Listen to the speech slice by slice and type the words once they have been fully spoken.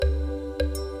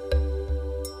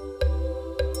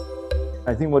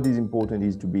I think what is important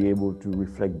is to be able to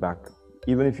reflect back,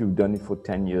 even if you've done it for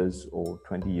 10 years or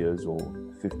 20 years or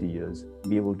 50 years,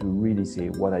 be able to really say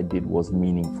what I did was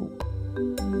meaningful.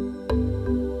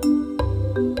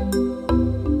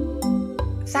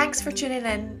 Thanks for tuning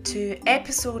in to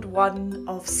episode 1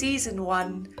 of season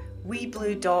 1, Wee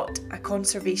Blue Dot, a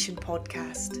conservation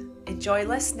podcast. Enjoy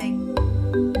listening.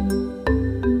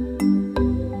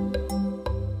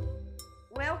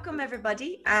 Welcome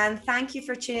everybody, and thank you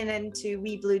for tuning in to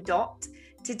Wee Blue Dot.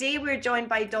 Today we're joined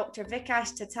by Dr.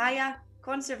 Vikash Tataya,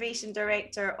 Conservation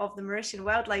Director of the Mauritian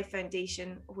Wildlife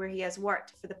Foundation, where he has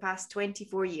worked for the past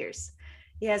 24 years.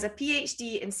 He has a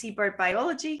PhD in seabird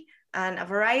biology and a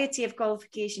variety of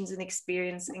qualifications and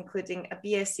experience, including a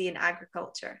BSc in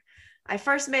agriculture. I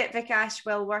first met Vikash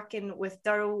while working with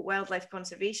Durrow Wildlife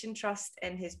Conservation Trust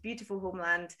in his beautiful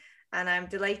homeland, and I'm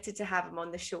delighted to have him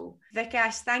on the show.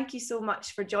 Vikash, thank you so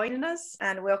much for joining us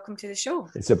and welcome to the show.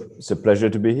 It's a pleasure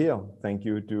to be here. Thank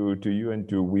you to you and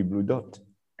to Wee Blue Dot.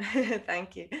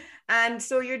 Thank you. And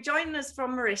so you're joining us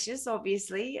from Mauritius,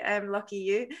 obviously. Lucky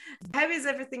you. How is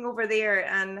everything over there,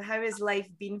 and how has life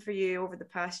been for you over the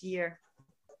past year?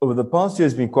 Over the past year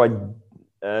has been quite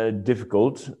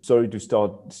difficult. Sorry to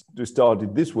start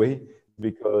it this way,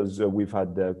 because we've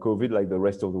had COVID like the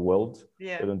rest of the world.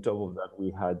 Yeah. But on top of that,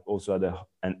 we also had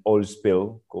an oil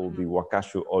spill called the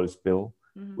Wakashu oil spill,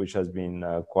 which has been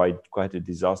quite a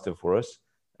disaster for us.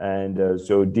 And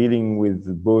so dealing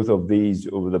with both of these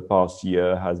over the past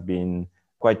year has been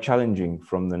quite challenging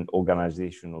from an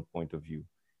organizational point of view.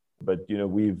 But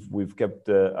we've kept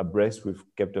abreast, we've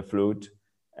kept afloat,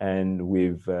 and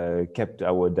we've kept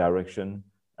our direction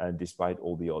despite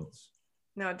all the odds.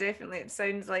 No, definitely, it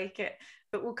sounds like it.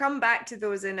 But we'll come back to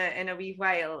those in a wee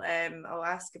while. I'll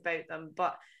ask about them.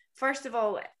 But first of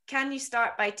all, can you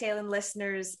start by telling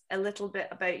listeners a little bit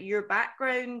about your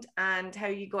background and how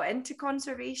you got into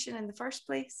conservation in the first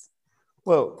place?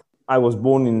 Well, I was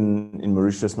born in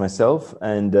Mauritius myself,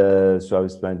 and so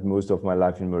I've spent most of my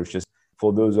life in Mauritius.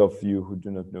 For those of you who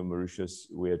do not know Mauritius,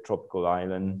 we're a tropical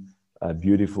island,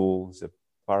 beautiful, it's a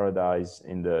paradise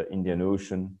in the Indian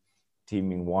Ocean,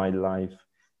 teeming wildlife.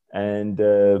 And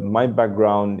my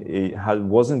background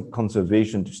wasn't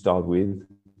conservation to start with.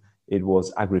 It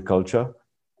was agriculture.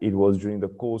 It was during the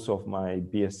course of my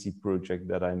BSc project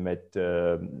that I met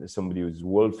somebody who's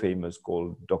world famous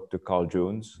called Dr. Carl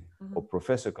Jones, or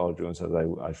Professor Carl Jones, as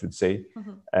I should say.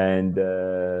 And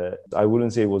I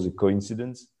wouldn't say it was a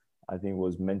coincidence. I think it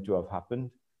was meant to have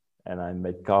happened. And I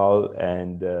met Carl,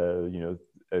 and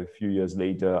a few years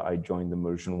later, I joined the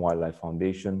Mauritian Wildlife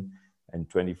Foundation. And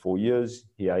 24 years,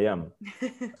 here I am.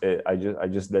 I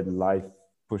just let life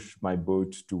push my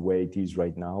boat to where it is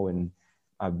right now. And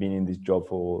I've been in this job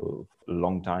for a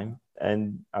long time.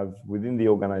 And within the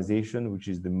organization, which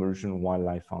is the Mauritian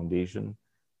Wildlife Foundation,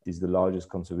 is the largest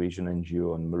conservation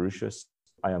NGO on Mauritius.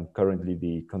 I am currently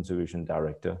the conservation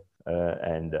director,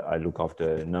 and I look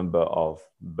after a number of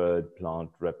bird, plant,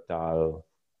 reptile,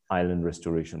 island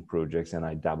restoration projects, and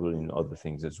I dabble in other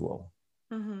things as well.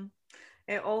 Mm-hmm.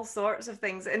 All sorts of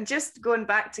things. And just going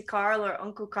back to Carl, or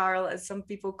Uncle Carl, as some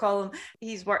people call him,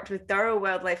 he's worked with Durrow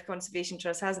Wildlife Conservation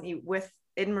Trust, hasn't he,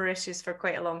 in Mauritius for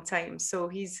quite a long time. So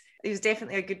he was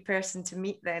definitely a good person to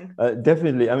meet then.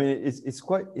 Definitely. I mean,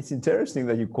 it's interesting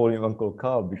that you call him Uncle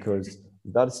Carl, because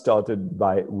that started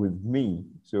with me.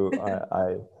 So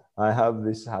I have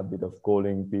this habit of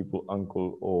calling people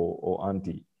uncle or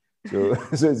auntie. So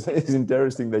it's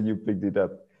interesting that you picked it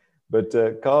up. But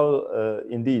Carl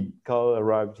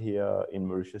arrived here in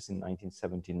Mauritius in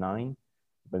 1979,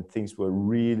 when things were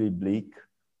really bleak,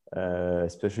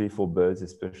 especially for birds,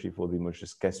 especially for the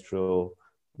Mauritius kestrel,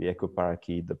 the echo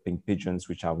parakeet, the pink pigeons,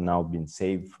 which have now been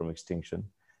saved from extinction.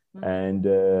 And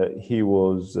he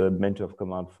was meant to have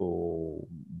come out for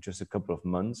just a couple of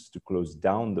months to close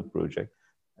down the project.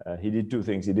 He did two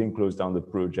things. He didn't close down the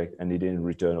project, and he didn't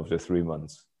return after 3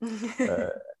 months.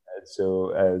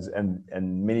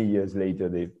 And many years later,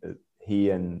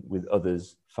 he and with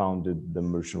others founded the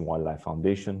Mauritian Wildlife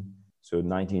Foundation. So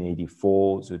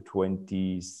 1984, so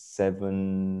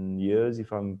 27 years,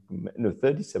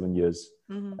 37 years,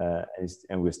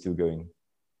 and we're still going.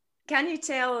 Can you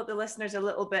tell the listeners a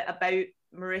little bit about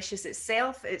Mauritius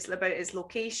itself? It's about its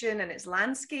location and its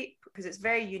landscape, because it's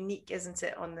very unique, isn't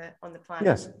it, on the planet?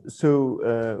 Yes. So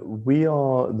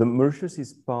the Mauritius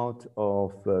is part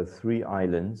of 3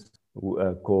 islands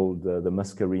called the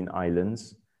Mascarene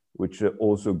Islands, which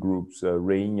also groups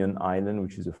Réunion Island,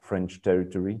 which is a French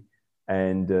territory,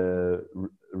 and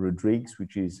Rodrigues,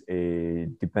 which is a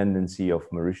dependency of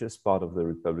Mauritius, part of the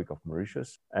Republic of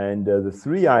Mauritius. And the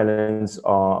 3 islands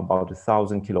are about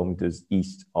 1,000 kilometers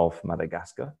east of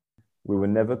Madagascar. We were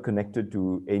never connected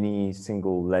to any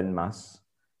single landmass.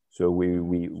 So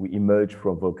we emerged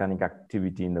from volcanic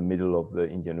activity in the middle of the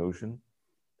Indian Ocean.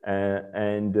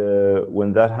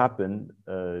 When that happened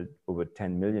over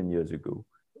 10 million years ago,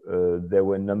 there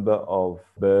were a number of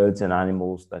birds and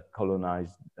animals that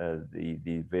colonized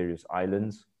the various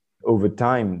islands. Over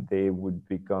time, they would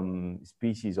become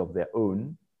species of their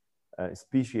own,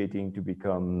 speciating to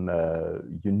become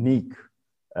unique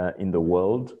in the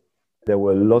world. There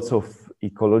were lots of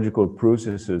ecological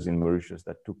processes in Mauritius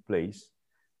that took place.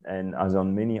 And as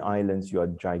on many islands, you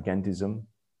had gigantism.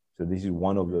 So this is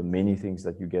one of the many things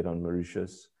that you get on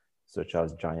Mauritius, such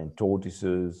as giant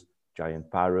tortoises,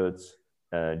 giant parrots,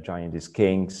 giant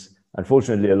skinks.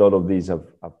 Unfortunately, a lot of these have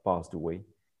passed away.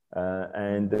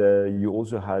 You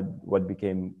also had what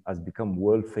has become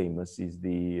world famous is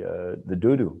the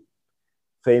dodo.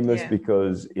 Famous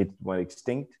because it went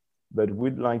extinct, but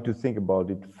we'd like to think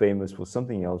about it famous for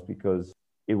something else, because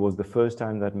it was the first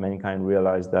time that mankind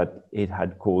realized that it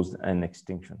had caused an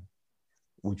extinction,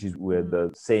 which is where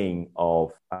the saying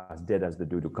of as dead as the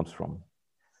dodo comes from.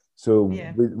 So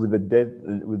with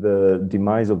the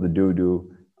demise of the dodo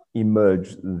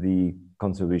emerged the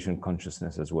conservation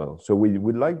consciousness as well. So we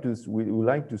would like to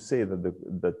say that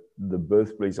the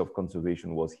birthplace of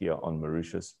conservation was here on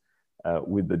Mauritius,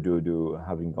 with the dodo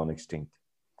having gone extinct.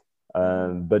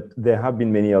 But there have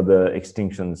been many other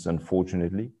extinctions,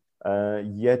 unfortunately.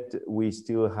 Yet we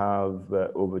still have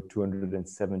over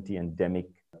 270 endemic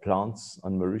plants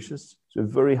on Mauritius. So a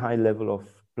very high level of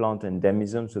plant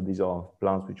endemism. So these are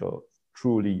plants which are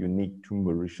truly unique to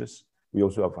Mauritius. We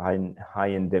also have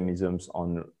high endemisms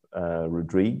on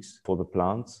Rodrigues for the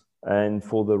plants. And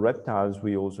for the reptiles,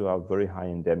 we also have very high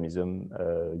endemism,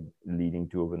 leading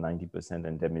to over 90%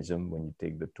 endemism when you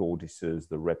take the tortoises,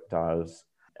 the reptiles.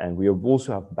 And we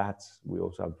also have bats. We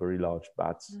also have very large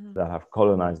bats that have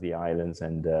colonized the islands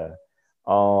and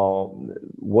are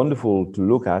wonderful to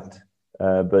look at.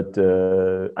 But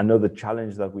another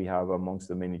challenge that we have amongst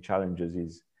the many challenges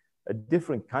is a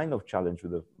different kind of challenge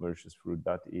with the Mauritius fruit.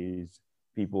 That is,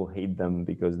 people hate them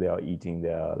because they are eating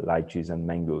their lychees and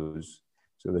mangoes.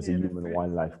 So there's a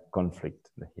human-wildlife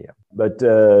conflict here. But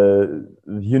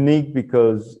unique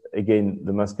because, again,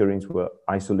 the mascarenes were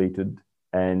isolated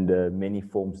and many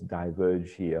forms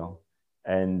diverge here.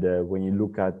 And when you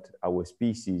look at our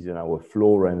species and our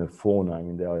flora and fauna, I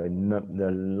mean, there are a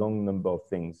long number of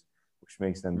things which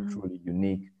makes them truly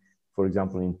unique. For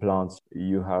example, in plants,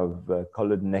 you have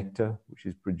colored nectar, which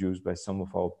is produced by some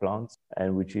of our plants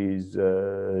and which is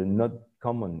not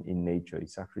common in nature.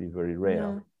 It's actually very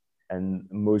rare. And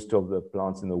most of the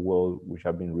plants in the world which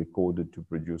have been recorded to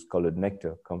produce colored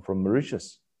nectar come from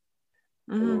Mauritius.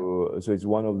 So it's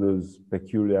one of those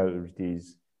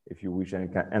peculiarities, if you wish.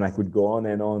 And I could go on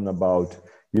and on about,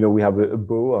 we have a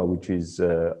boa, which is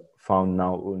found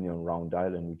now only on Round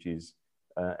Island, which is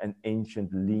an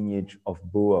ancient lineage of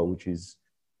boa, which is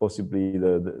possibly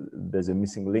there's a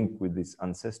missing link with this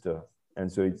ancestor.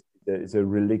 And so it's a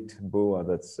relict boa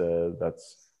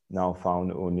that's now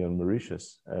found only on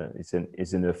Mauritius.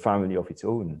 It's in a family of its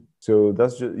own. So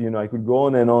that's just, I could go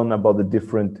on and on about the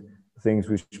different things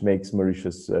which makes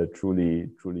Mauritius truly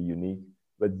unique,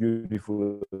 but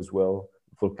beautiful as well,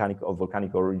 of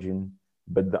volcanic origin.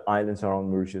 But the islands around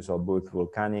Mauritius are both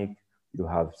volcanic. You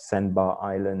have sandbar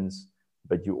islands,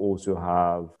 but you also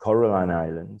have coralline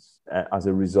islands as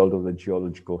a result of the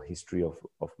geological history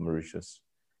of Mauritius.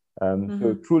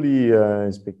 So truly,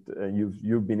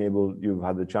 you've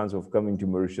had the chance of coming to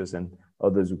Mauritius, and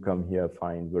others who come here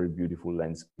find very beautiful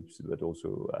landscapes, but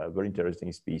also very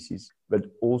interesting species. But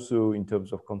also in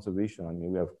terms of conservation, I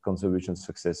mean, we have conservation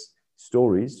success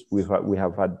stories. We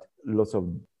have had lots of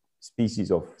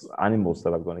species of animals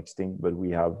that have gone extinct, but we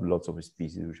have lots of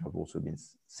species which have also been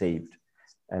saved.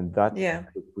 And that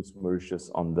puts Mauritius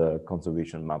on the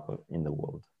conservation map in the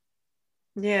world.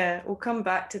 Yeah, we'll come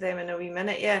back to them in a wee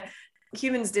minute. Yeah,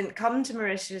 humans didn't come to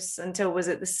Mauritius until, was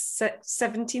it the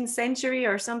 17th century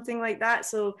or something like that?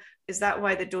 So is that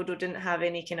why the dodo didn't have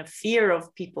any kind of fear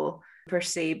of people per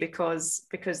se, because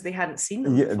they hadn't seen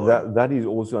them before? That is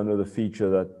also another feature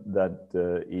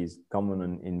that is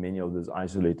common in many of those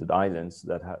isolated islands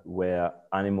where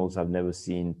animals have never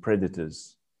seen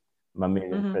predators,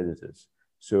 mammalian predators.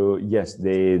 So yes,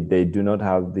 they do not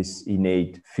have this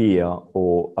innate fear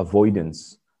or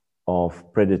avoidance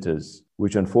of predators,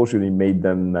 which unfortunately made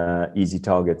them easy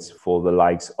targets for the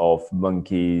likes of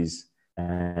monkeys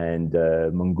and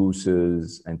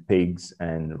mongooses and pigs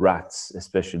and rats,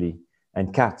 especially,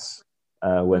 and cats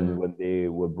when they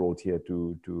were brought here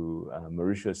to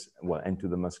Mauritius, and to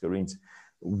the mascarenes.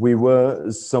 We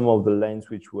were some of the lands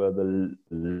which were the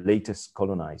latest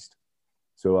colonized.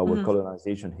 So our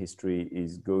colonization history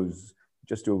goes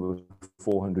just over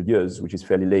 400 years, which is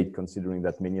fairly late considering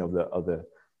that many of the other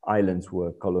islands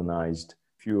were colonized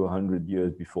a few hundred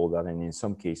years before that, and in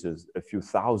some cases, a few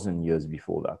thousand years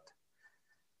before that.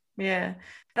 Yeah,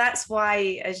 that's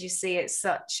why, as you say, it's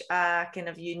such a kind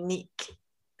of unique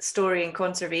story in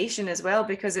conservation as well,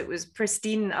 because it was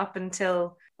pristine up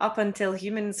until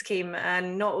humans came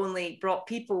and not only brought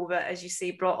people, but as you say,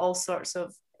 brought all sorts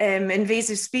of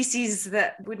invasive species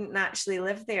that wouldn't naturally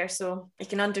live there. So you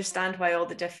can understand why all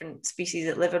the different species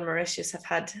that live in Mauritius have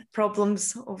had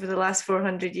problems over the last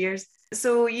 400 years.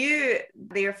 So you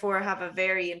therefore have a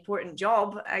very important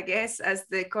job, I guess, as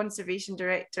the conservation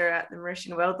director at the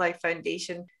Mauritian Wildlife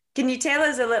Foundation. Can you tell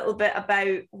us a little bit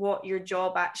about what your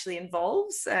job actually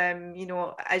involves?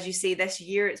 As you say, this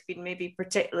year it's been maybe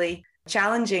particularly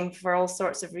challenging for all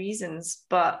sorts of reasons,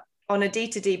 but on a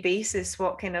day-to-day basis,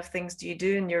 what kind of things do you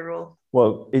do in your role?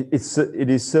 Well, it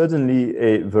is certainly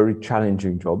a very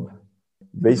challenging job.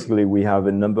 Basically, we have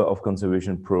a number of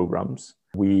conservation programs.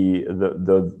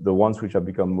 The ones which have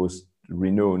become most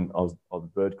renowned are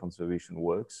the bird conservation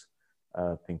works,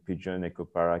 pink pigeon, echo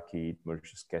parakeet,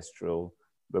 Mauritius kestrel,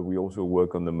 but we also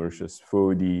work on the Mauritius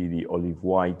fody, the olive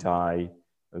white-eye,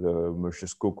 the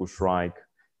Mauritius cocoa shrike.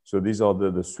 So these are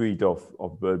the suite of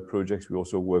bird projects. We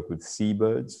also work with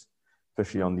seabirds,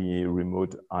 especially on the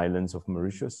remote islands of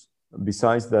Mauritius.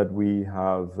 Besides that, we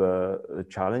have a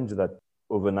challenge that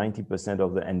over 90%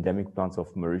 of the endemic plants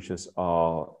of Mauritius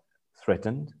are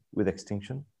threatened with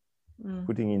extinction.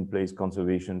 Putting in place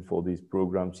conservation for these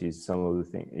programs is some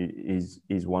of the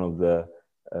is one of the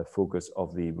focus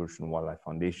of the Mauritian Wildlife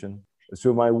Foundation.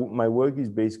 So my work is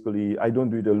basically, I don't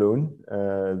do it alone.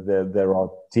 There are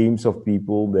teams of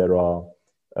people, there are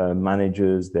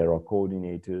managers, there are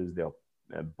coordinators, there are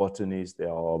botanists,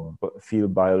 there are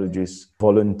field biologists,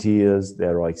 volunteers,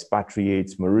 there are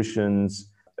expatriates, Mauritians,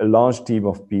 a large team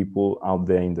of people out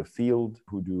there in the field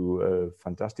who do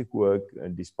fantastic work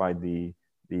despite the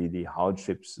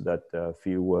hardships that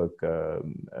field work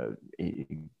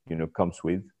comes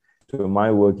with. So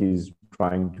my work is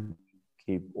trying to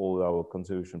keep all our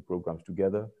conservation programs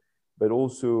together, but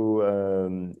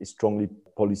also strongly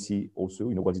policy also,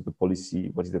 what is the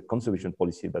policy, what is the conservation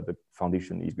policy that the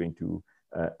foundation is going to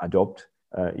adopt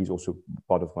is also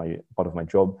part of my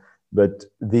job. But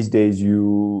these days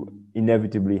you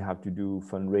inevitably have to do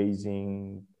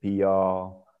fundraising,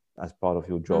 PR as part of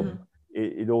your job.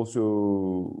 It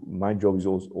also, my job is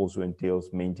also entails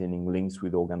maintaining links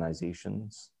with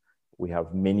organizations. We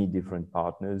have many different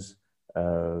partners.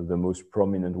 The most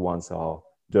prominent ones are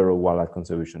Durrell Wildlife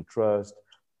Conservation Trust,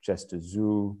 Chester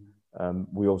Zoo.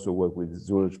 We also work with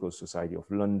Zoological Society of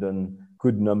London,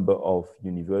 good number of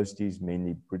universities,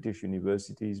 mainly British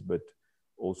universities, but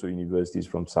also universities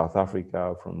from South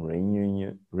Africa, from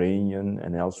Réunion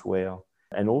and elsewhere,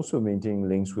 and also maintaining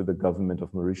links with the government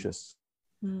of Mauritius.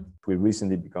 We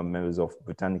recently become members of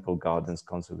Botanical Gardens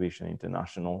Conservation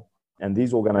International. And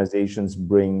these organizations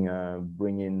bring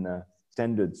in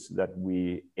standards that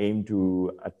we aim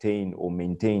to attain or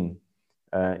maintain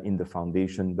in the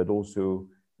foundation, but also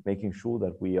making sure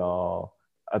that we are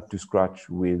up to scratch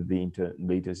with the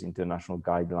latest international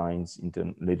guidelines,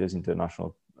 latest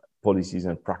international policies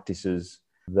and practices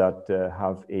that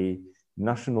have a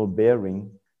national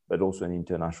bearing, but also an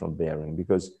international bearing,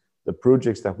 because the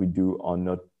projects that we do are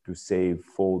not to save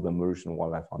for the Mauritian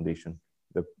Wildlife Foundation.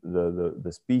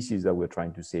 The species that we're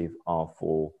trying to save are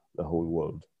for the whole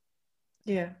world.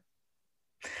 Yeah.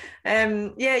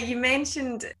 You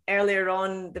mentioned earlier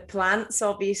on the plants,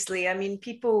 obviously. I mean,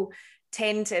 people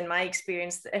tend to, in my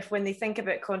experience, when they think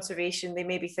about conservation, they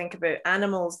maybe think about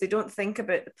animals. They don't think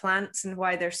about the plants and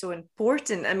why they're so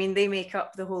important. I mean, they make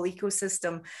up the whole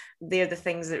ecosystem. They're the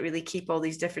things that really keep all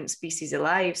these different species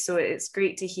alive. So it's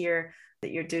great to hear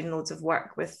that you're doing loads of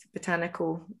work with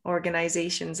botanical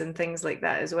organizations and things like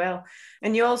that as well.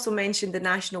 And you also mentioned the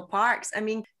national parks. I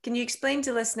mean, can you explain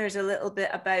to listeners a little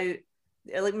bit about,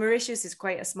 like, Mauritius is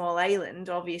quite a small island,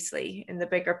 obviously, in the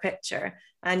bigger picture.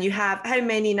 And you have, how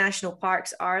many national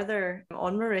parks are there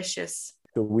on Mauritius?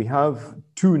 So we have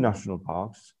 2 national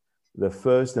parks. The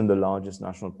first and the largest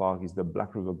national park is the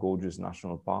Black River Gorges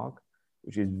National Park,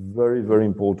 which is very, very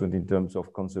important in terms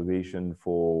of conservation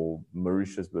for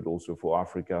Mauritius, but also for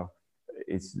Africa.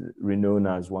 It's renowned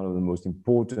as one of the most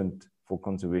important for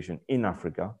conservation in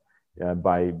Africa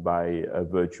by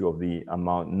virtue of the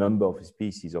number of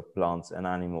species of plants and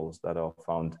animals that are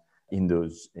found in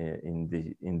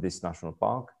this national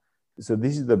park. So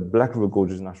this is the Black River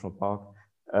Gorges National Park.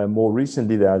 More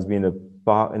recently, there has been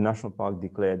a national park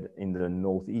declared in the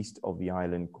northeast of the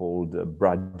island called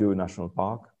Brado National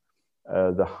Park.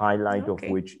 the highlight of Okay.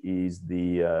 which is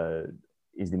the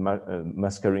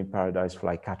mascarene paradise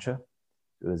flycatcher.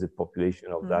 There's a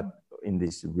population of that in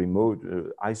this remote,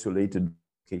 isolated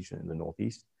location in the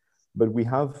northeast. But we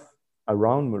have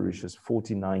around Mauritius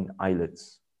 49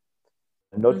 islets.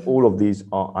 Not all of these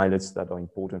are islets that are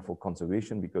important for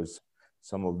conservation, because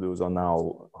some of those are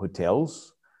now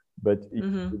hotels. But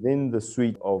within the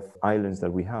suite of islands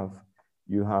that we have,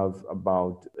 you have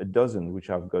about a dozen which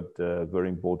have got very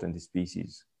important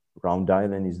species. Round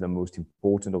Island is the most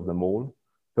important of them all.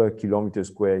 Per kilometer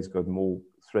square, it's got more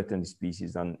threatened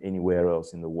species than anywhere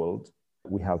else in the world.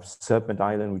 We have Serpent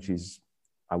Island, which is,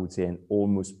 I would say, an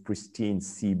almost pristine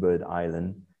seabird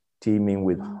island, teeming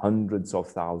with hundreds of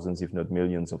thousands, if not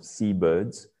millions, of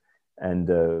seabirds and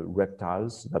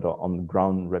reptiles that are on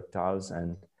ground reptiles,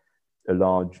 and a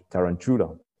large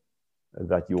tarantula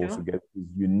that you also get, is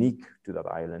unique to that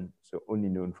island, so only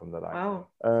known from that island.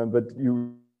 Wow. But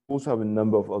you also have a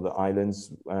number of other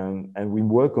islands, and we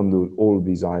work on all of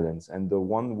these islands. And the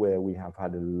one where we have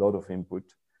had a lot of input,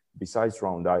 besides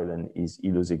Round Island, is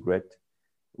Îles Aigrettes,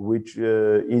 which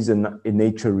is a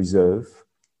nature reserve.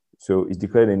 So it's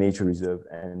declared a nature reserve,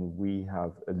 and we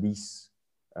have a lease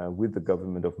with the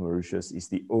government of Mauritius. It's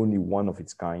the only one of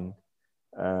its kind.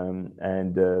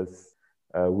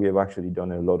 We have actually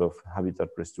done a lot of habitat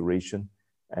restoration.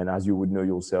 And as you would know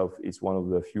yourself, it's one of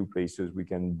the few places we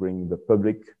can bring the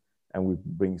public, and we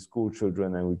bring school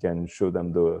children, and we can show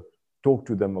them talk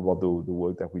to them about the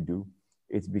work that we do.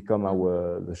 It's become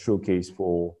the showcase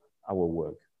for our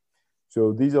work.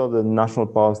 So these are the national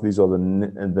parks, these are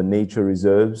the nature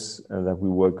reserves that we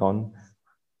work on.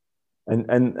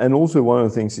 And also one of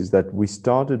the things is that we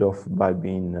started off by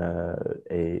being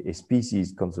a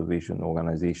species conservation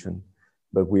organization,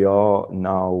 but we are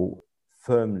now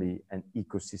firmly an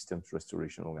ecosystems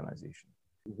restoration organization.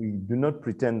 We do not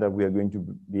pretend that we are going to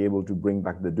be able to bring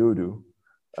back the dodo,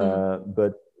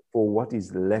 but for what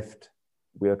is left,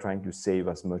 we are trying to save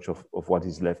as much of what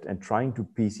is left and trying to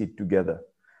piece it together.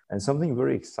 And something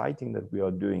very exciting that we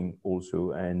are doing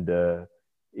also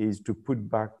is to put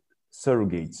back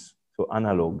surrogates, so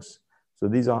analogs. So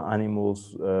these are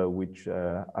animals which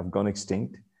have gone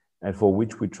extinct, and for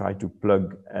which we try to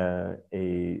plug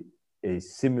a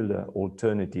similar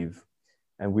alternative.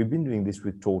 And we've been doing this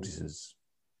with tortoises.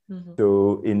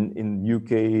 So in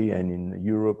UK and in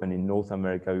Europe and in North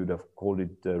America, you would have called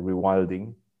it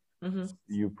rewilding.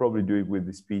 You probably do it with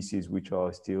the species which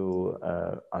are still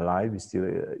alive,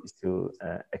 still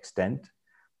extant,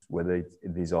 whether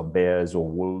these are bears or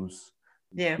wolves,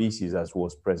 species as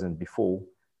was present before.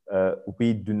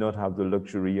 We do not have the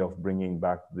luxury of bringing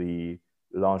back the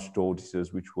large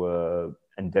tortoises which were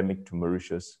endemic to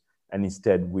Mauritius. And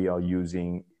instead, we are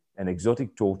using an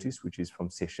exotic tortoise, which is from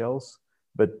Seychelles,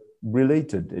 but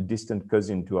related, a distant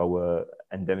cousin to our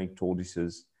endemic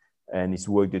tortoises. And it's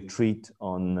worked a treat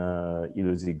on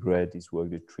Îles Aigrettes, it's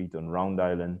worked a treat on Round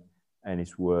Island, and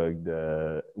it's worked,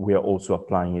 we are also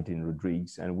applying it in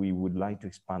Rodrigues, and we would like to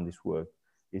expand this work.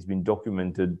 It's been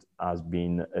documented as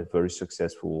being a very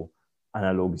successful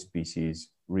analog species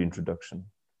reintroduction.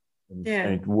 And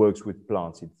it works with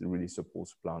plants, it really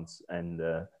supports plants and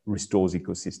restores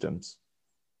ecosystems.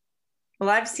 Well,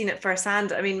 I've seen it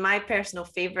firsthand. I mean, my personal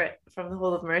favorite from the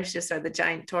whole of Mauritius are the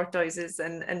giant tortoises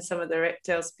and some of the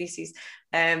reptile species.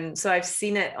 So I've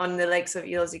seen it on the likes of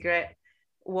Îles Aigrettes,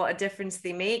 what a difference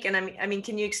they make. And I mean,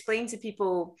 can you explain to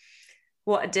people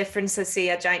what a difference, let's say,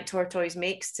 a giant tortoise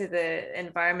makes to the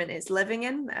environment it's living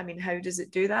in? I mean, how does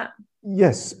it do that?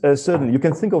 Yes, certainly. You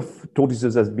can think of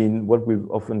tortoises as being what we've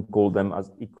often called them as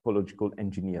ecological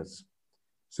engineers.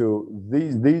 So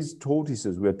these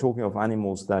tortoises, we're talking of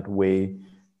animals that weigh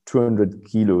 200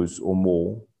 kilos or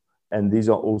more. And these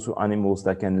are also animals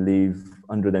that can live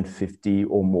 150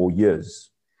 or more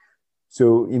years.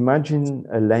 So imagine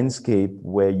a landscape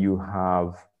where you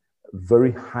have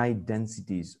very high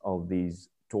densities of these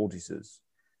tortoises,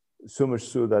 so much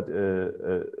so that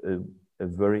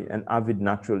an avid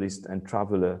naturalist and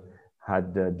traveler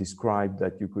had described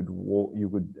that you could walk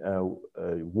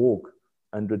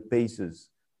 100 paces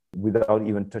without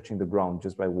even touching the ground,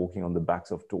 just by walking on the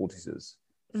backs of tortoises.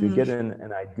 So you get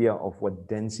an idea of what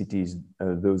densities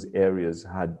those areas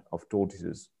had of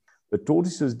tortoises. The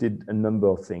tortoises did a number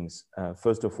of things.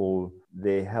 First of all,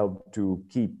 they helped to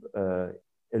keep a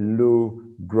low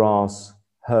grass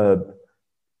herb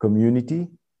community,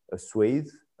 a swathe,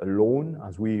 a lawn,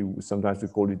 as we sometimes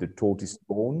call it, a tortoise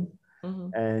lawn.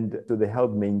 And so they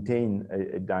helped maintain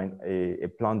a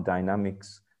plant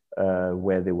dynamics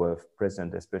where they were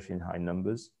present, especially in high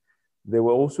numbers. They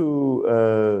also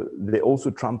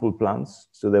trampled plants.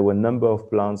 So there were a number of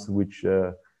plants which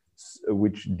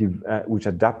which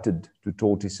adapted to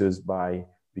tortoises by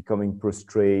becoming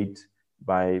prostrate,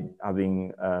 by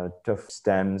having tough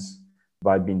stems,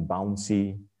 by being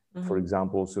bouncy, for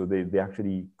example. So they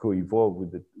actually co-evolved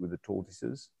with the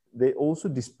tortoises. They also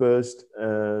dispersed,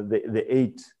 they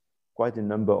ate quite a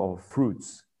number of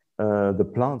fruits.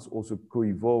 The plants also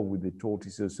co-evolved with the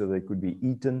tortoises so they could be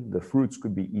eaten. The fruits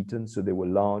could be eaten, so they were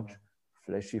large,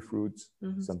 fleshy fruits,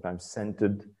 sometimes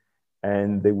scented,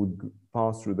 and they would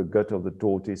pass through the gut of the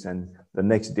tortoise, and the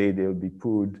next day they would be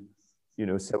put,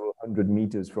 several hundred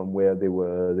meters from where they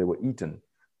were eaten.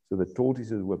 So the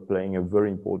tortoises were playing a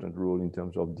very important role in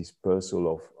terms of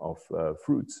dispersal of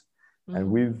fruits.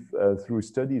 And through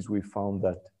studies, we found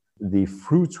that the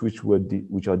fruits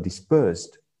which are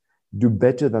dispersed do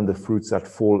better than the fruits that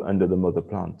fall under the mother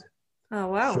plant. Oh,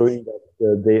 wow. Showing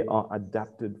that they are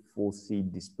adapted for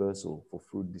seed dispersal, for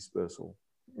fruit dispersal.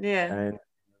 Yeah.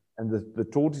 And the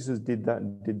tortoises did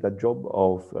that job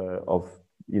of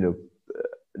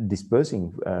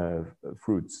dispersing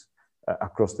fruits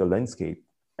across the landscape.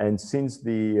 And since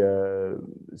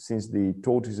the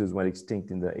tortoises went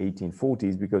extinct in the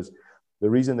 1840s, because the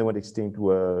reason they went extinct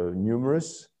were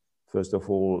numerous. First of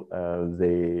all,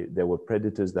 there were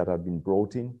predators that had been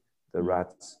brought in: the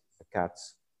rats, the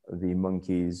cats, the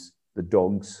monkeys, the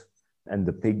dogs, and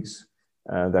the pigs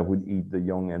that would eat the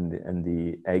young and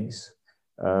the eggs.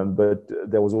 But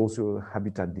there was also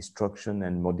habitat destruction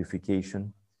and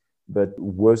modification. But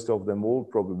worst of them all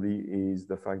probably is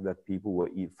the fact that people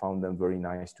found them very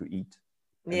nice to eat.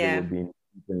 And they were being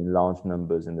eaten in large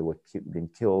numbers, and they were being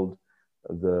killed.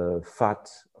 The fat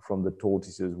from the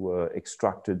tortoises were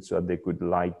extracted so that they could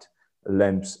light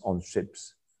lamps on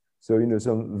ships. So,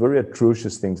 some very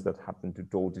atrocious things that happened to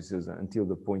tortoises to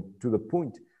the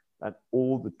point that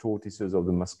all the tortoises of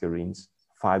the Mascarenes,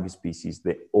 5 species,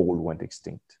 they all went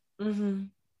extinct.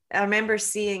 I remember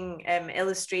seeing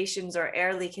illustrations or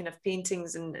early kind of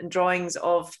paintings and drawings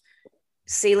of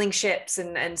sailing ships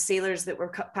and sailors that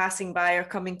were passing by or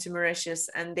coming to Mauritius,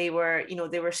 and they were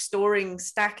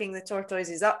stacking the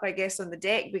tortoises up, I guess, on the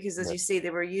deck, because, as you say, they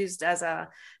were used as a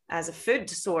food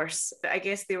source. I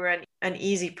guess they were an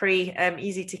easy prey,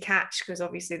 easy to catch, because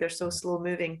obviously they're so slow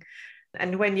moving.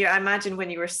 And I imagine when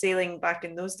you were sailing back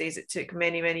in those days, it took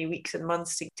many, many weeks and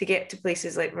months to get to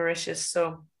places like Mauritius.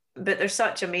 But they're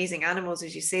such amazing animals,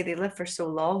 as you say, they live for so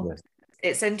long. Yes.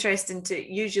 It's interesting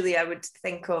usually I would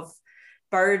think of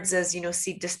birds as,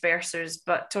 seed dispersers,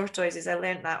 but tortoises, I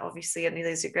learned that obviously at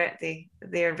Niles Aigrettes,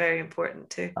 they are very important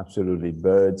too. Absolutely.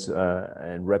 Birds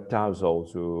and reptiles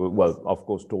also. Well, of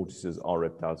course, tortoises are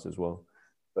reptiles as well.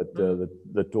 But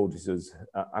the tortoises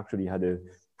actually had a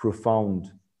profound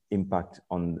impact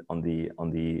on the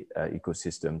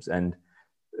ecosystems. And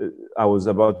I was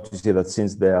about to say that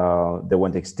since they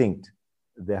went extinct,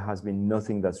 there has been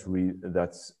nothing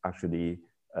that's actually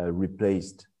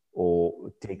replaced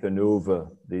or taken over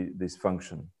this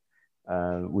function,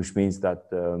 which means that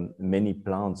many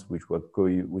plants which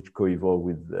co-evolve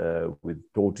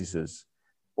with tortoises,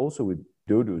 also with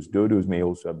dodos. Dodos may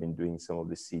also have been doing some of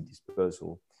the seed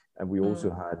dispersal, and we also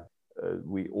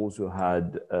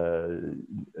had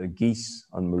geese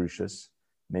on Mauritius,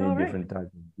 many different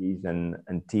types of geese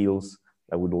and teals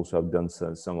that would also have done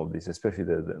some of this, especially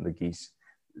the geese.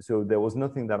 So there was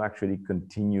nothing that actually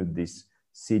continued this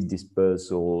seed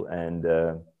dispersal and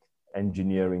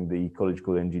engineering, the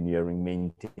ecological engineering,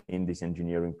 maintain this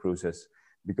engineering process,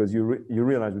 because you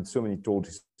realize with so many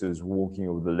tortoises walking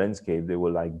over the landscape, they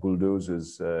were like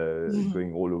bulldozers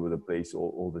going all over the place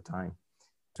all the time.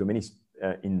 So many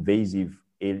invasive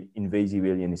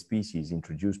alien species,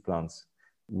 introduced plants,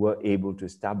 were able to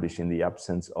establish in the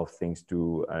absence of things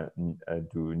to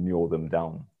gnaw them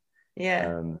down.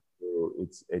 So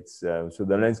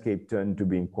the landscape turned to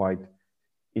being quite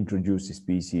introduced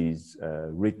species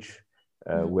rich,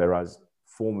 whereas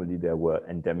formerly there were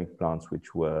endemic plants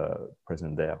which were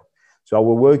present there. So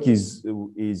our work is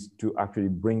to actually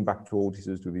bring back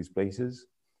tortoises to these places.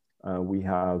 We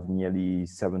have nearly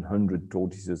 700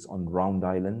 tortoises on Round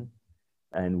Island,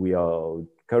 and we are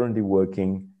currently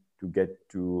working to get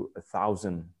to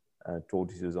 1,000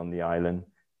 tortoises on the island.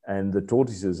 And the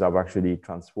tortoises have actually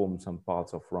transformed some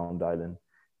parts of Round Island.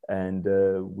 And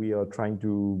we are trying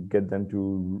to get them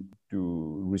to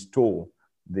restore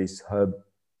this herb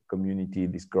community,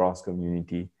 this grass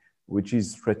community, which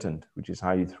is threatened, which is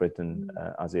highly threatened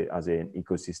as an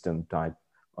ecosystem type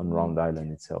on Round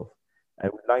Island itself. I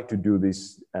would like to do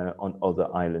this on other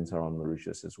islands around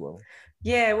Mauritius as well.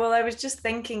 Yeah, well, I was just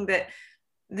thinking that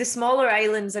the smaller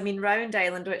islands, I mean, Round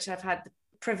Island, which I've had the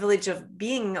privilege of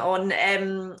being on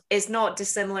is not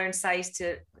dissimilar in size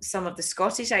to some of the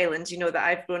Scottish islands, you know, that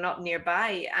I've grown up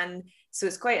nearby. And so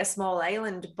it's quite a small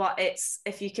island, but it's,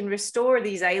 if you can restore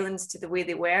these islands to the way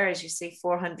they were, as you say,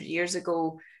 400 years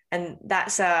ago, and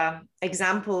that's a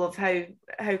example of how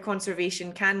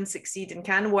conservation can succeed and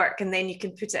can work. And then you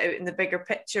can put it out in the bigger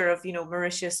picture of, you know,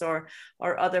 Mauritius or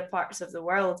other parts of the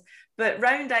world. But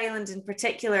Round Island in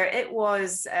particular, it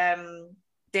was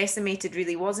decimated,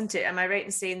 really, wasn't it? Am I right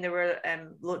in saying there were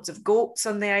loads of goats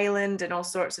on the island and all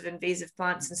sorts of invasive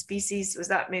plants and species? Was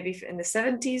that maybe in the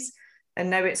 70s? And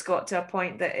now it's got to a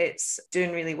point that it's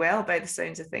doing really well by the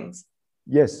sounds of things.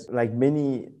 Yes, like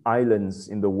many islands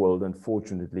in the world,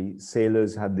 unfortunately,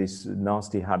 sailors had this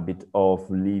nasty habit of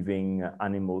leaving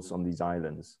animals on these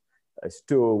islands,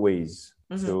 stowaways.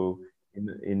 Mm-hmm. So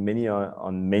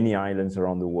on many islands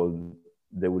around the world,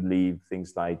 they would leave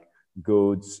things like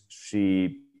goats,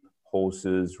 sheep,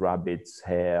 horses, rabbits,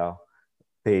 hare,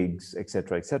 pigs,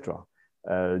 etc., etc.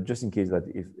 Just in case that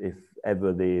if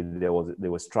ever they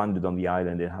were stranded on the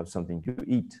island, they have something to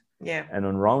eat. Yeah. And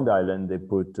on Round Island, they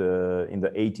put in the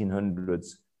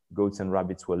 1800s, goats and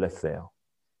rabbits were left there.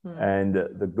 And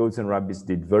the goats and rabbits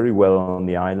did very well on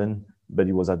the island, but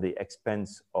it was at the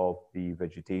expense of the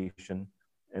vegetation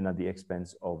and at the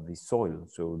expense of the soil.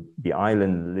 So the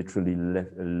island literally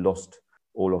lost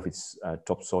all of its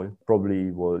topsoil. Probably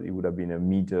it would have been a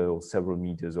meter or several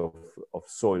meters of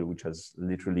soil, which has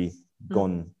literally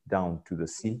gone down to the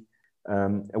sea.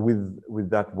 With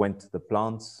that went the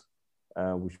plants,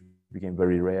 which became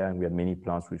very rare, and we had many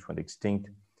plants which went extinct.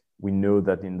 We know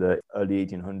that in the early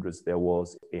 1800s, there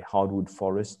was a hardwood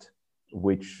forest,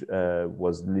 which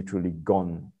was literally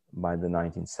gone by the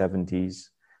 1970s.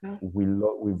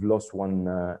 We've lost one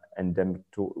endemic,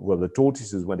 the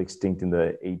tortoises went extinct in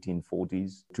the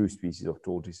 1840s, 2 species of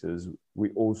tortoises.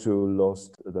 We also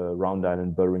lost the Round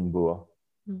Island burrowing boa,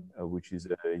 which is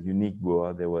a unique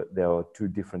boa. There are 2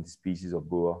 different species of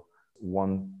boa,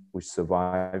 one which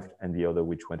survived and the other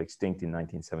which went extinct in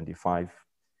 1975.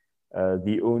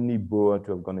 The only boa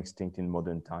to have gone extinct in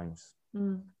modern times.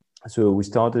 So we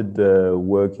started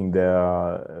working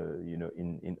there,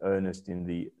 in earnest in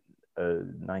the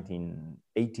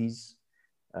 1980s.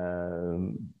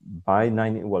 By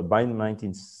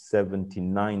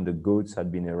 1979, the goats had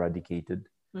been eradicated.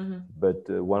 But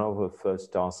one of our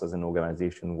first tasks as an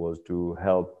organization was to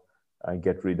help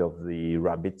get rid of the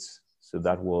rabbits. So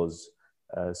that was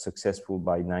successful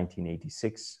by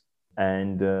 1986.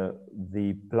 And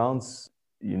the plants,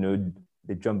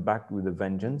 they jumped back with a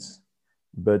vengeance.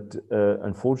 But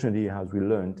unfortunately, as we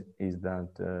learned, is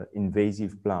that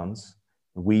invasive plants,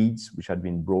 weeds, which had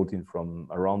been brought in from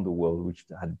around the world, which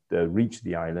had reached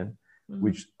the island,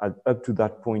 which up to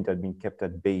that point had been kept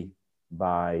at bay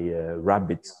by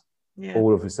rabbits,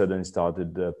 all of a sudden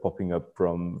started popping up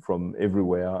from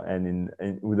everywhere and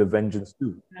with a vengeance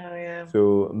too.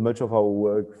 So much of our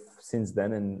work since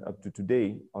then and up to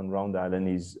today on Round Island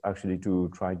is actually to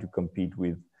try to compete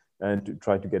with and to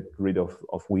try to get rid of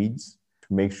weeds,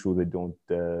 to make sure they don't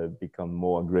become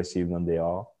more aggressive than they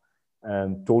are.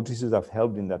 Tortoises have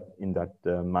helped in that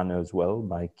manner as well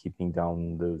by keeping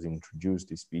down those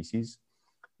introduced species,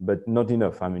 but not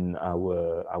enough. I mean,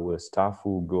 our staff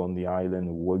who go on the island,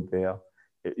 who work there,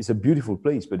 it's a beautiful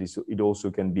place, but it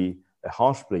also can be a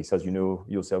harsh place, as you know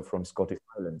yourself from Scottish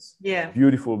Islands. Yeah,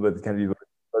 beautiful, but it can be very,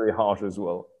 very harsh as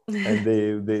well. And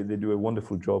they do a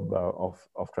wonderful job of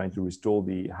trying to restore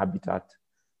the habitat.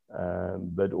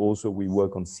 But also we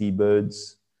work on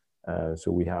seabirds.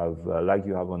 So we have, like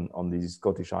you have on these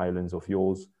Scottish islands of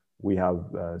yours, we have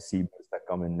seabirds that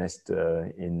come and nest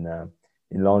in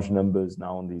large numbers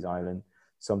now on these islands.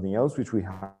 Something else which we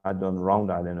had on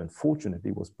Round Island,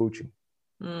 unfortunately, was poaching.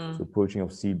 So poaching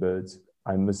of seabirds.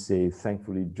 I must say,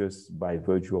 thankfully, just by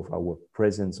virtue of our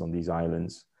presence on these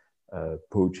islands,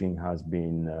 poaching has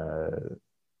been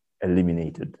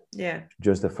eliminated. Yeah.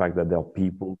 Just the fact that there are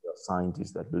people, there are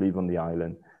scientists that live on the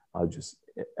island are just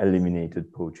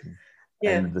eliminated poaching.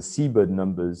 Yeah. And the seabird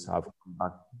numbers have come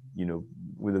back,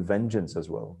 with a vengeance as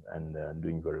well, and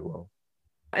doing very well.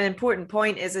 An important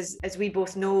point is, as we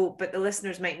both know, but the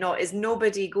listeners might not, is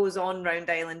nobody goes on Round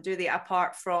Island, do they,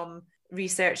 apart from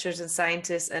researchers and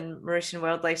scientists and Mauritian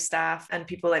wildlife staff and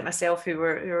people like myself who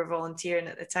were volunteering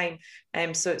at the time.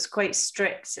 So it's quite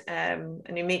strict, and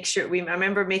we make sure I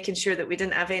remember making sure that we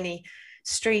didn't have any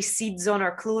stray seeds on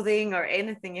our clothing or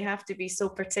anything. You have to be so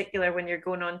particular when you're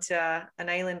going on to an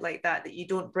island like that you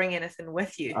don't bring anything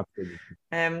with you.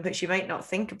 Absolutely. Which you might not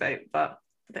think about, but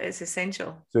it's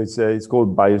essential. So it's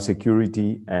called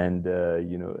biosecurity, and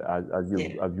as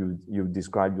you've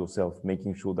described yourself,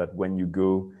 making sure that when you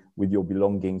go with your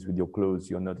belongings, with your clothes.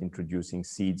 You're not introducing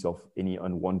seeds of any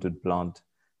unwanted plant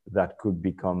that could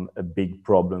become a big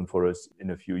problem for us in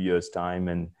a few years' time,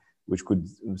 and which could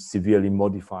severely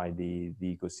modify the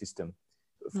ecosystem.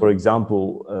 For example,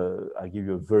 I'll give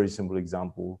you a very simple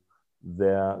example.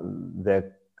 There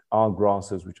are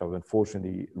grasses which have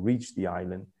unfortunately reached the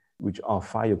island, which are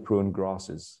fire-prone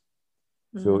grasses.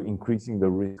 So increasing the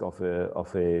risk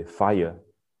of a fire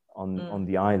on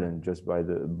the island just by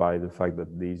the fact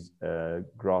that these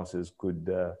grasses could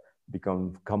become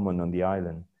common on the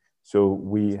island. So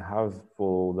we have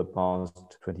for the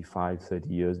past 25, 30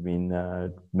 years been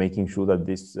making sure that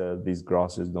these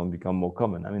grasses don't become more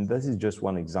common. I mean, this is just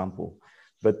one example.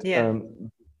 But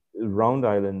Round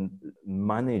Island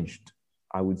managed,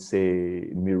 I would say,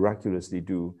 miraculously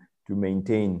to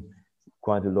maintain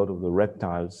quite a lot of the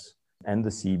reptiles and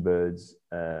the seabirds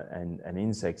and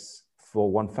insects for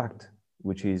one fact,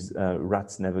 which is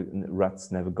rats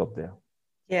never got there.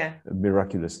 Yeah.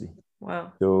 Miraculously.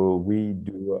 Wow. So we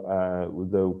do,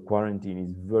 the quarantine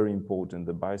is very important.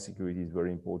 The biosecurity is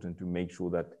very important to make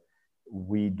sure that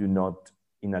we do not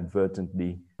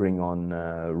inadvertently bring on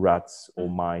rats or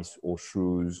mice or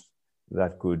shrews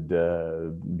that could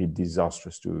be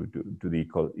disastrous to the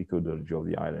ecology of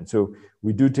the island. So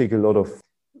we do take a lot of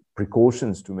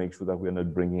precautions to make sure that we're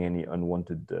not bringing any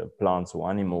unwanted plants or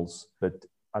animals, but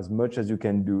as much as you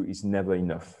can do is never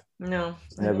enough. No,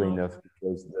 it's never enough,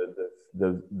 because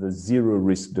the zero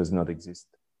risk does not exist.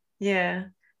 Yeah.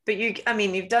 But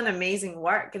you've done amazing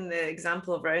work in the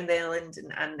example of Round Island,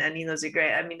 and those are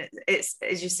great. I mean, it's,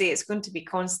 as you say, it's going to be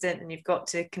constant, and you've got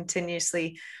to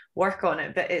continuously work on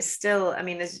it. But it's still, I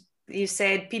mean, as you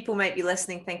said, people might be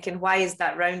listening thinking, why is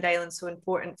that Round Island so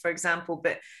important, for example?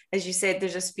 But as you said,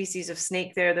 there's a species of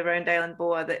snake there, the Round Island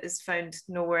boa, that is found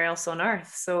nowhere else on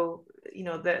Earth. So,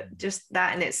 just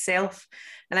that in itself.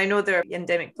 And I know there are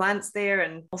endemic plants there,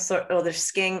 and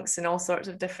there's skinks and all sorts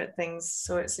of different things.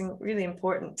 So it's really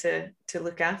important to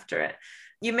look after it.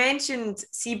 You mentioned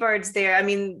seabirds there. I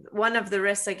mean, one of the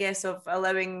risks, I guess, of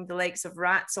allowing the likes of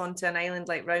rats onto an island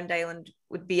like Round Island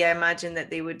would be, I imagine, that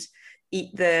they would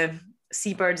eat the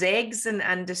seabirds' eggs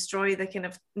and destroy the kind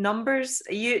of numbers.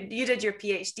 You did your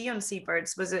PhD on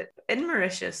seabirds. Was it in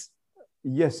Mauritius?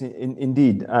 Yes,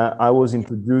 indeed. I was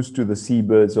introduced to the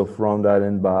seabirds of Round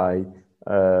Island by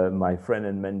my friend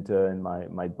and mentor and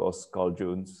my boss, Carl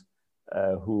Jones,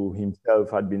 who himself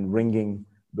had been ringing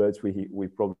birds. We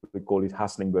probably call it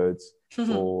hassling birds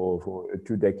for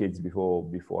 2 decades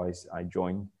before I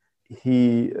joined.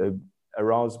 He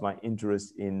aroused my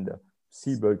interest in the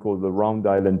seabird called the Round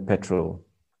Island petrel.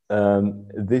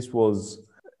 This was,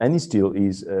 and it still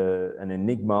is, an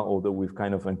enigma, although we've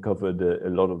kind of uncovered a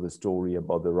lot of the story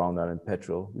about the Round Island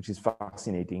petrel, which is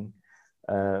fascinating.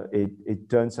 It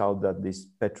turns out that this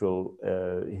petrel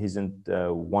isn't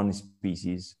one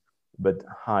species, but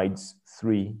hides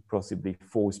 3, possibly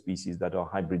 4 species that are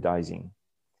hybridizing.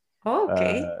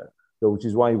 Okay. So which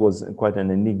is why it was quite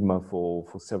an enigma for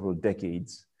several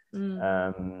decades.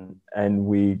 And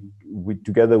we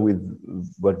together with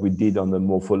what we did on the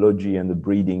morphology and the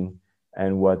breeding,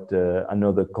 and what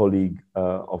another colleague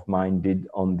of mine did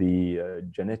on the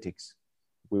genetics,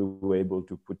 we were able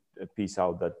to put a piece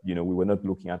out that, we were not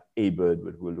looking at a bird,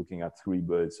 but we were looking at 3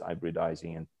 birds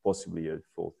hybridizing and possibly a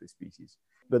 4th species.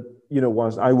 But,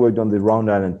 once I worked on the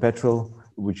Round Island petrel,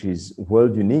 which is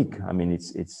world unique. I mean,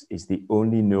 it's the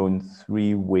only known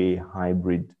 3-way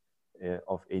hybrid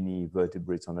of any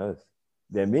vertebrates on Earth.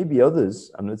 There may be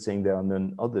others. I'm not saying there are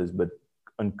none others, but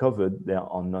uncovered, there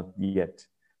are not yet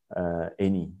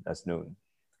any that's known.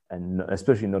 And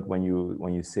especially not when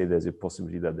you say there's a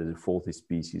possibility that there's a 4th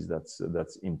species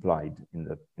that's implied in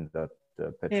that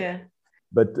petrel. Yeah.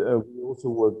 But we also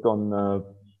worked on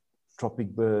tropic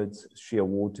birds,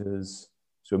 shearwaters,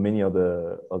 so many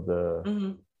other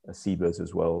seabirds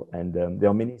as well. And there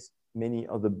are many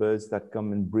other birds that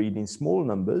come and breed in small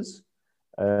numbers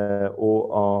or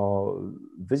are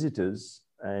visitors,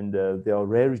 and they are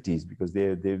rarities because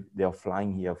they are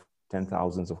flying here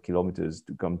 10,000s of kilometers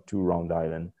to come to Round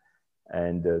Island.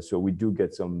 And so we do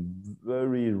get some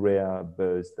very rare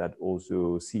birds that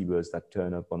also seabirds that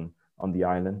turn up on the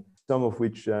island, some of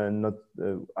which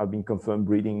have been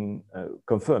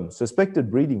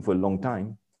suspected breeding for a long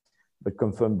time, but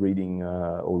confirmed breeding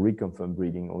or reconfirmed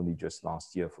breeding only just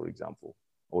last year, for example,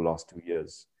 or last 2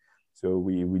 years. So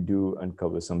we do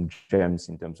uncover some gems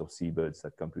in terms of seabirds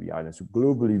that come to the island. So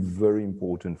globally, very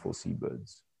important for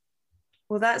seabirds.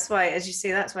 Well, that's why, as you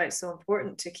say, that's why it's so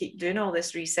important to keep doing all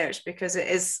this research, because it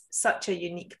is such a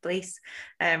unique place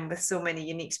with so many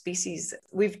unique species.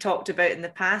 We've talked about in the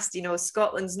past, you know,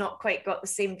 Scotland's not quite got the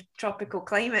same tropical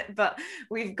climate, but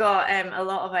we've got a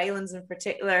lot of islands in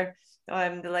particular,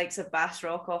 the likes of Bass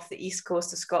Rock off the east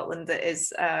coast of Scotland, that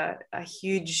is a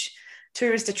huge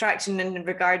tourist attraction in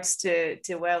regards to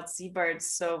wild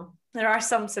seabirds. So there are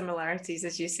some similarities,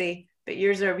 as you say, but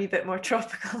yours are a wee bit more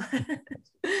tropical.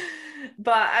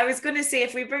 But I was going to say,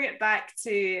 if we bring it back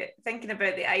to thinking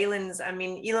about the islands, I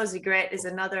mean, Îles Aigrettes is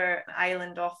another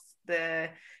island off the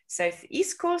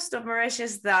southeast coast of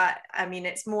Mauritius that, I mean,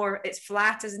 it's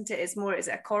flat, isn't it? Is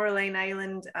it a coralline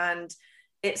island? And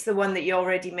it's the one that you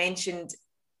already mentioned.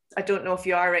 I don't know if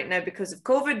you are right now because of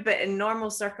COVID, but in normal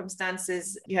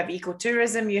circumstances, you have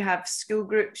ecotourism, you have school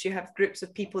groups, you have groups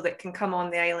of people that can come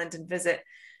on the island and visit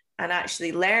and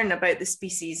actually learn about the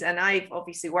species. And I've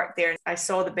obviously worked there. I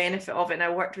saw the benefit of it, and I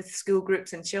worked with school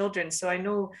groups and children. So I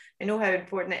know how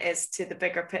important it is to the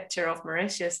bigger picture of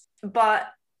Mauritius. But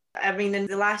I mean, in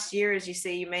the last year, as you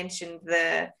say, you mentioned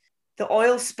the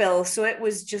oil spill. So it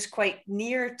was just quite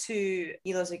near to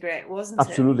Îles Aigrettes, wasn't it?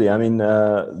 Absolutely. I mean,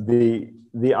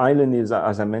 the island is,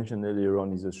 as I mentioned earlier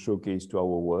on, is a showcase to our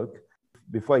work.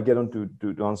 Before I get on to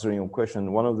answering your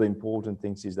question, one of the important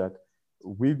things is that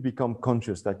we've become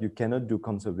conscious that you cannot do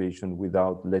conservation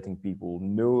without letting people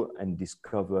know and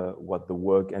discover what the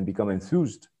work and become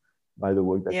enthused by the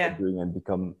work that you're doing and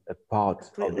become a part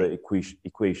of the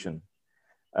equation.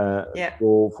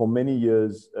 For many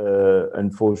years,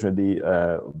 unfortunately,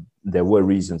 there were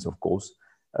reasons, of course,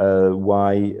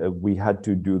 why we had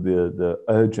to do the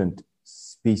urgent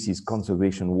species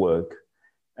conservation work.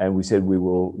 And we said we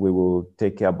will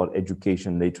take care about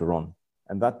education later on.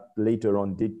 And that later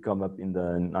on did come up in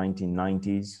the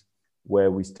 1990s,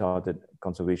 where we started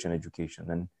conservation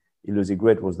education. And Îles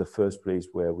Aigrettes was the first place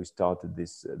where we started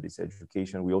this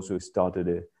education. We also started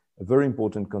a very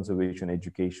important conservation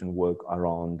education work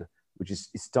around, it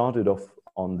started off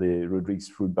on the Rodrigues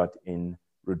fruit bat in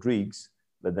Rodrigues,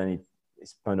 but then it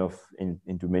spun off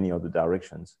into many other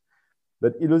directions.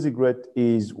 But Îles Aigrettes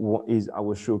is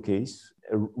our showcase.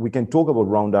 We can talk about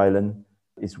Round Island.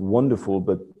 It's wonderful,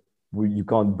 but you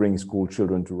can't bring school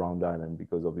children to Round Island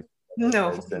because of it.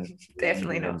 No,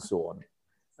 definitely not. And so on.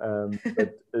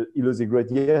 But Îles Aigrettes,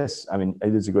 yes. I mean,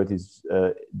 Îles Aigrettes is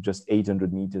just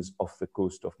 800 meters off the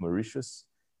coast of Mauritius.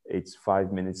 It's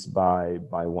 5 minutes by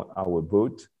 1 hour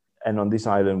boat. And on this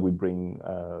island, we bring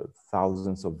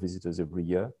thousands of visitors every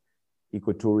year.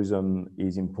 Ecotourism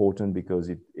is important because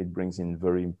it brings in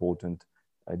very important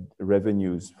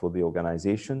revenues for the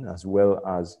organization, as well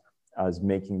as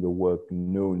making the work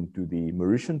known to the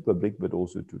Mauritian public, but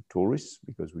also to tourists,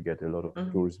 because we get a lot of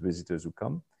tourist visitors who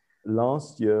come.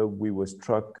 Last year, we were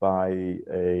struck by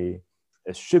a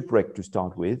shipwreck to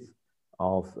start with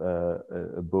of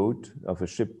a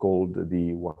ship called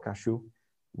the Wakashu,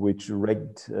 which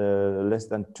wrecked less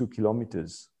than 2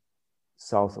 kilometers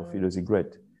south of Îles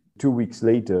Aigrettes. 2 weeks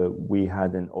later, we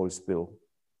had an oil spill.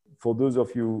 For those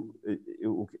of you,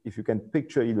 if you can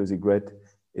picture Îles Aigrettes,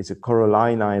 it's a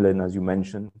coralline island, as you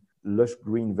mentioned, lush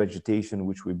green vegetation,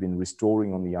 which we've been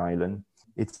restoring on the island.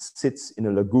 It sits in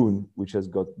a lagoon, which has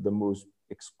got the most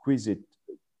exquisite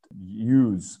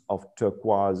hues of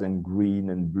turquoise and green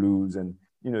and blues. And,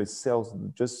 you know, it sells,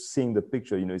 just seeing the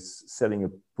picture, you know, it's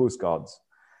selling postcards.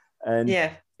 And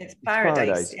it's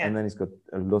paradise. Yeah. And then it's got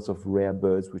lots of rare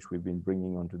birds, which we've been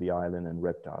bringing onto the island, and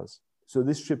reptiles. So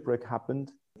this shipwreck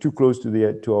happened too close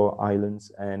to our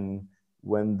islands. And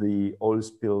when the oil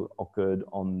spill occurred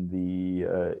on the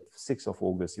 6th of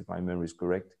August, if my memory is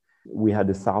correct, we had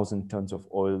 1,000 tons of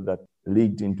oil that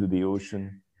leaked into the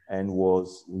ocean and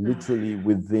was literally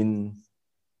within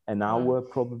an hour,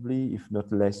 probably, if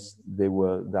not less,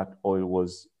 that oil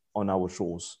was on our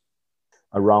shores.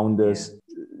 Around us,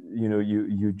 you know,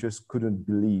 you just couldn't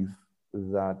believe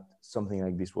that something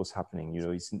like this was happening. You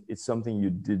know, it's something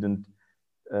you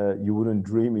wouldn't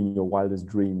dream in your wildest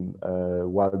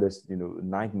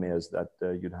nightmares that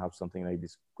you'd have something like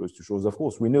this close to shores. Of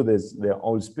course, we know there are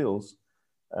oil spills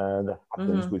that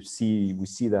happens. We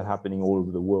see that happening all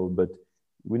over the world, but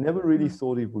we never really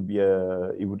thought it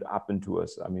would happen to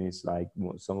us. I mean, it's like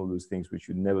some of those things which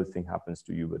you never think happens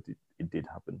to you, but it did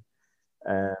happen.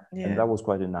 And that was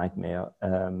quite a nightmare.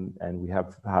 And we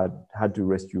have had to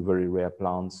rescue very rare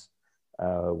plants.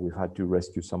 We've had to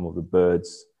rescue some of the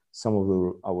birds, some of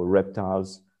our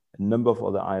reptiles. A number of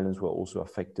other islands were also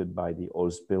affected by the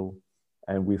oil spill.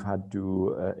 And we've had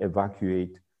to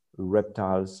evacuate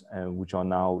reptiles, which are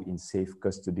now in safe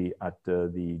custody at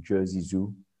the Jersey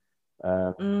Zoo.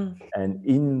 And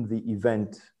in the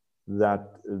event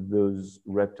that those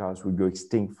reptiles will go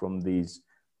extinct from these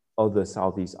other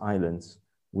Southeast islands,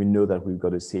 we know that we've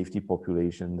got a safety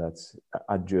population that's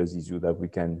at Jersey Zoo that we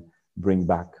can bring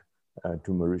back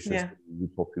to Mauritius to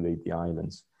repopulate the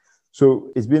islands.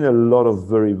 So it's been a lot of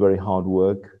very, very hard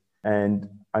work. And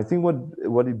I think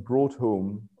what it brought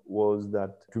home was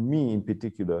that, to me in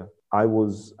particular, I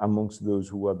was amongst those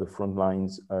who were the front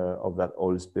lines of that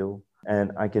oil spill.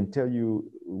 And I can tell you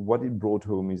what it brought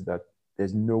home is that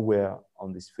there's nowhere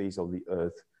on this face of the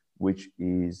earth which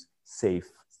is safe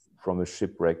from a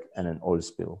shipwreck and an oil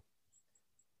spill.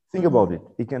 Think about it.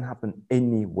 It can happen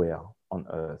anywhere on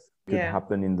earth. It could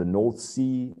happen in the North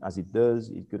Sea, as it does.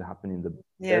 It could happen in the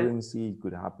Bering Sea. It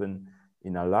could happen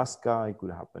in Alaska. It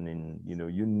could happen in,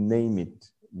 you name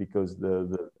it, because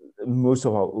the most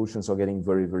of our oceans are getting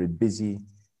very, very busy.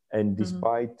 And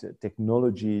despite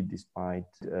technology, despite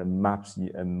maps,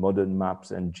 modern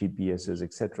maps and GPSs,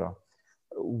 etc.,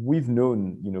 we've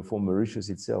known, for Mauritius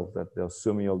itself, that there are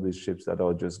so many of these ships that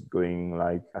are just going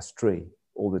like astray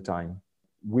all the time.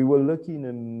 We were lucky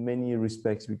in many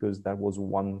respects because that was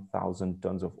 1,000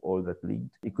 tons of oil that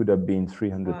leaked. It could have been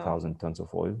 300,000 tons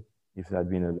of oil if it had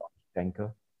been a large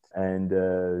tanker. And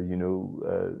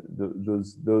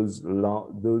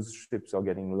those ships are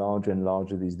getting larger and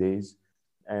larger these days.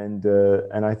 And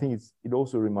I think it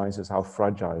also reminds us how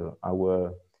fragile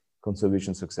our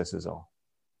conservation successes are.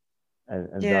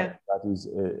 And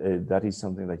that is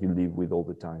something that you live with all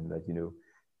the time, that,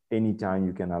 anytime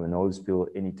you can have an oil spill,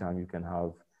 anytime you can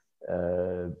have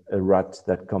a rat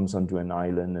that comes onto an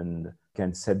island and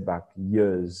can set back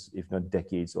years, if not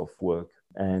decades of work.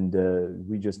 And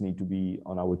we just need to be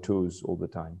on our toes all the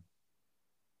time.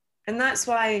 And that's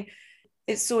why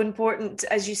it's so important,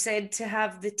 as you said, to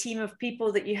have the team of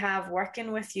people that you have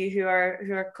working with you who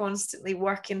are constantly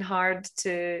working hard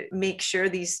to make sure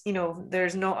these,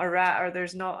 there's not a rat or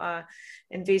there's not a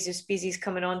invasive species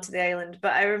coming onto the island.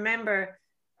 But I remember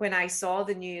when I saw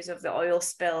the news of the oil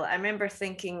spill, I remember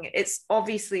thinking it's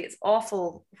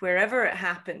awful wherever it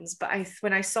happens. But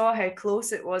when I saw how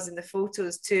close it was in the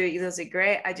photos to Îles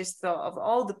Aigrettes, I just thought of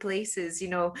all the places,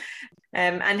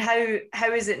 and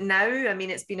how is it now? I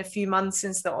mean, it's been a few months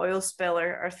since the oil spill.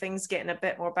 Are things getting a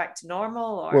bit more back to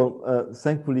normal? Or? Well,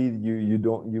 thankfully, you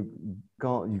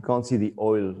can't see the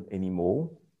oil anymore.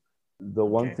 The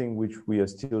one thing which we are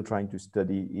still trying to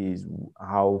study is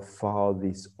how far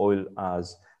this oil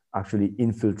has actually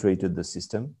infiltrated the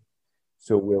system.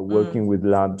 So we're working with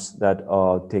labs that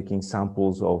are taking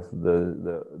samples of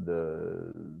the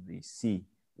sea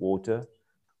water.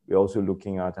 We're also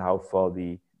looking at how far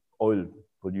the oil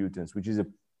pollutants, which is a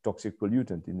toxic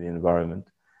pollutant in the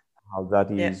environment, how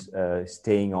that is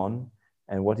staying on,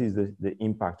 and what is the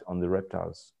impact on the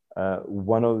reptiles.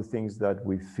 One of the things that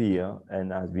we fear,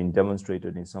 and has been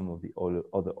demonstrated in some of the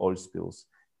other oil spills,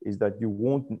 is that you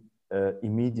won't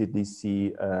immediately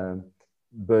see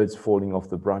birds falling off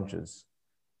the branches.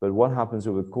 But what happens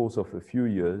over the course of a few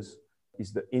years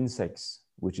is the insects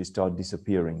which start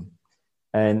disappearing.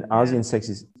 And as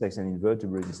insects and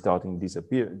invertebrates is starting to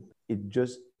disappear, it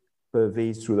just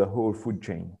pervades through the whole food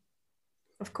chain.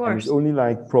 Of course. And it's only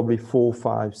like probably 4,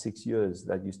 5, 6 years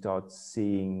that you start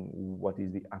seeing what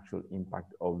is the actual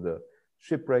impact of the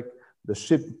shipwreck. The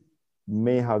ship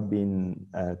may have been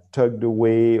tugged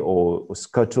away or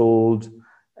scuttled,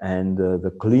 and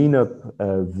the cleanup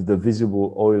of the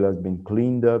visible oil has been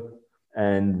cleaned up,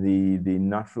 and the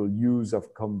natural hues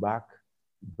have come back,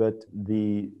 but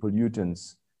the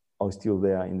pollutants are still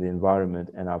there in the environment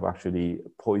and have actually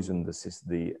poisoned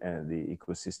the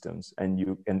ecosystems. And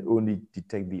you can only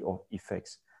detect the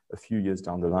effects a few years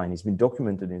down the line. It's been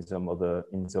documented in some other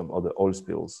oil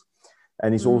spills.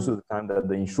 And it's also the time that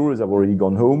the insurers have already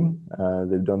gone home.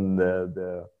 They've done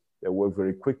their work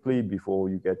very quickly before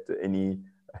you get any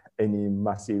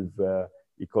massive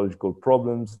ecological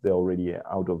problems. They're already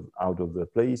out of the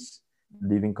place.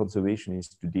 Living conservation is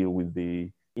to deal with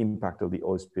the impact of the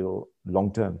oil spill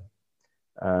long term,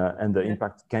 and the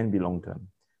impact can be long term.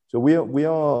 So we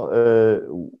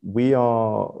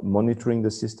are monitoring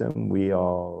the system. We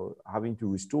are having to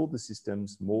restore the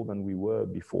systems more than we were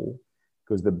before,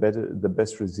 because the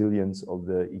best resilience of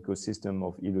the ecosystem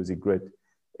of Îles Aigrettes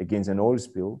against an oil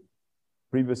spill,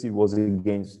 previously it was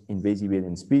against invasive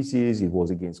alien species, it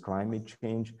was against climate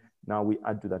change. Now we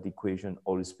add to that equation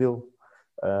oil spill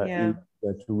to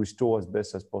restore as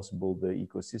best as possible the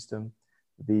ecosystem.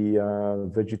 The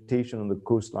vegetation on the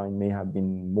coastline may have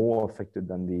been more affected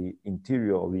than the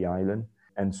interior of the island,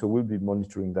 and so we'll be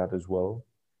monitoring that as well.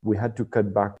 We had to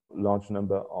cut back a large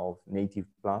number of native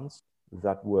plants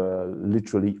that were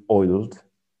literally oiled,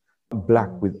 black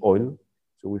with oil.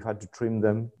 So we've had to trim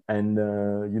them. And,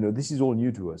 this is all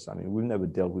new to us. I mean, we've never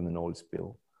dealt with an oil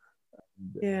spill.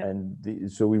 Yeah.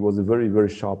 And so it was a very, very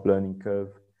sharp learning curve.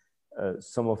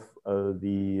 Some of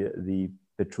the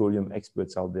petroleum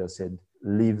experts out there said,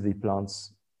 leave the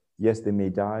plants. Yes, they may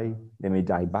die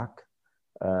back,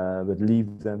 but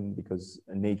leave them because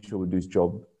nature will do its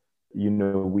job.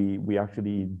 We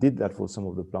actually did that for some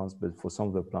of the plants, but for some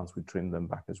of the plants, we trimmed them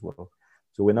back as well.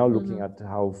 So we're now looking at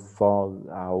how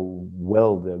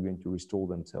well they're going to restore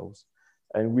themselves.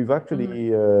 And we've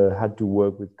actually had to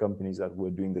work with companies that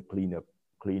were doing the cleanup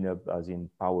as in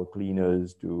power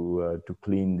cleaners to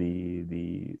clean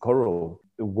the coral.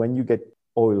 When you get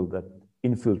oil that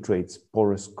infiltrates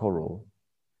porous coral,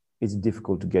 it's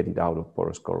difficult to get it out of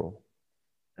porous coral.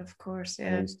 Of course, yeah.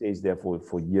 And it stays there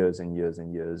for years and years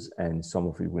and years, and some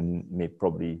of it may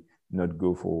probably not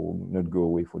go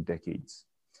away for decades.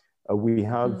 We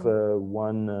have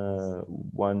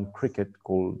one cricket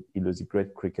called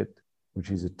Illosigret cricket, which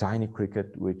is a tiny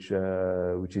cricket which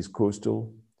is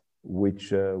coastal,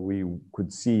 which we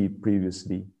could see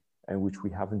previously and which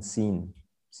we haven't seen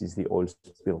since the oil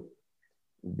spill.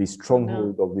 The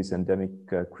stronghold of this endemic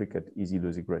cricket is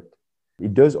Illosigret.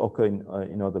 It does occur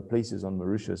in other places on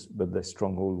Mauritius, but the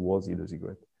stronghold was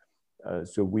Illosigret.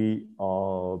 So we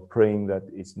are praying that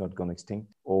it's not gone extinct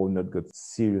or not got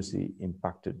seriously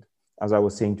impacted. As I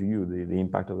was saying to you, the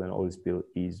impact of an oil spill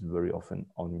is very often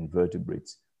on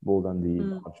invertebrates, more than the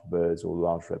large birds or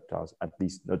large reptiles, at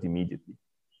least not immediately.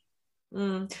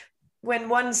 When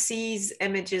one sees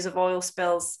images of oil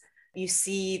spills, you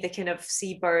see the kind of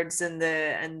seabirds and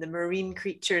the marine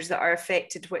creatures that are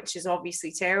affected, which is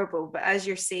obviously terrible. But as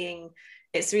you're saying,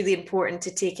 it's really important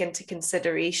to take into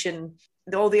consideration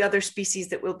all the other species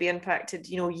that will be impacted,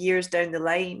 years down the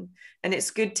line. And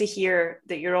it's good to hear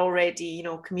that you're already,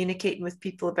 communicating with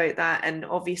people about that, and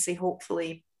obviously,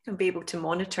 hopefully, can be able to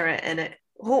monitor it, and it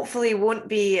hopefully won't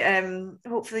be,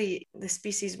 hopefully the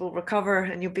species will recover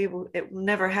and it will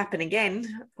never happen again.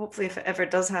 Hopefully, if it ever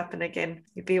does happen again,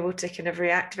 you'll be able to kind of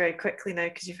react very quickly now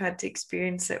because you've had to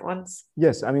experience it once.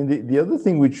 Yes, I mean, the other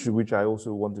thing which I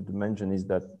also wanted to mention is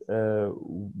that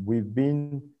we've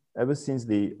been, ever since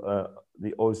the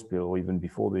oil spill, or even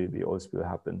before the oil spill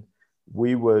happened,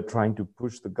 we were trying to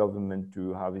push the government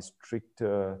to have a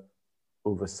stricter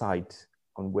oversight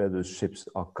on where those ships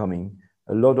are coming.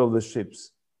 A lot of the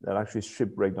ships that actually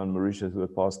shipwrecked on Mauritius for the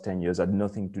past 10 years had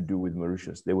nothing to do with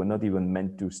Mauritius. They were not even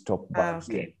meant to stop by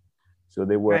here. So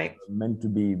they were meant to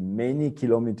be many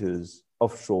kilometers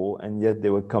offshore, and yet they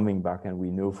were coming back. And we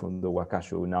know from the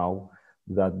Wakasho now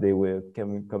that they were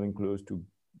coming close to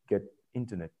get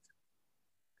internet.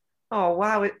 Oh,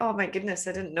 wow. Oh, my goodness.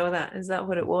 I didn't know that. Is that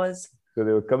what it was? So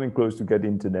they were coming close to get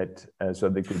internet, so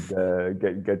they could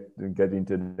get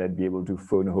internet, be able to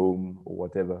phone home or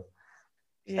whatever.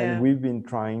 Yeah. And we've been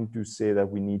trying to say that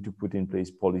we need to put in place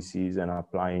policies and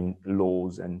applying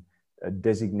laws and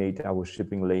designate our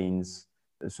shipping lanes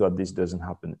so that this doesn't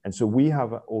happen. And so we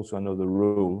have also another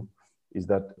role, is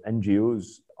that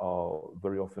NGOs are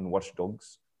very often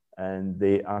watchdogs, and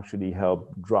they actually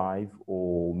help drive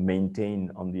or maintain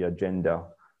on the agenda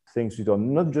things which are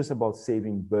not just about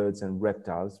saving birds and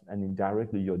reptiles, and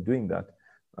indirectly you're doing that,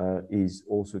 is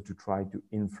also to try to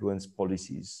influence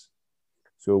policies.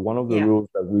 So one of the roles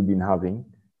that we've been having,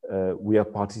 we are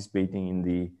participating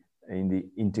in the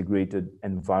integrated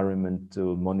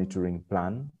environmental monitoring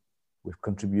plan. We've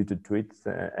contributed to it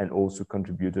and also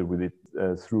contributed with it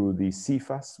through the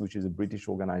CFAS, which is a British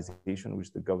organization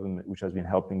which has been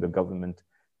helping the government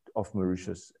of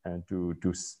Mauritius to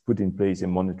put in place a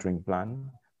monitoring plan.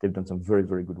 They've done some very,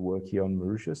 very good work here on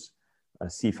Mauritius.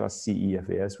 CFAS,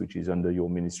 CEFAS, which is under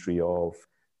your Ministry of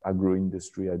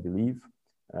Agro-Industry, I believe.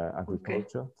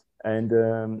 Agriculture. And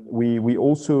we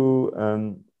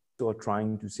also are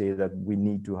trying to say that we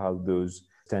need to have those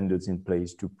standards in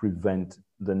place to prevent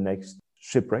the next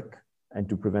shipwreck and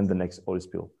to prevent the next oil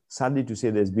spill. Sadly to say,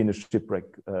 there's been a shipwreck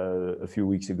a few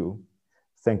weeks ago.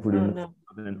 Thankfully, not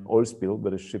an oil spill,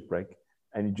 but a shipwreck.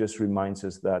 And it just reminds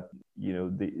us that,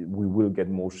 we will get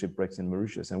more shipwrecks in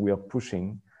Mauritius, and we are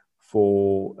pushing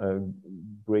for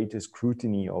greater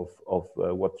scrutiny of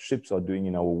what ships are doing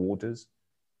in our waters.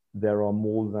 There are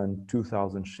more than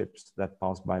 2,000 ships that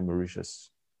pass by Mauritius.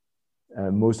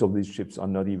 Most of these ships are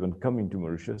not even coming to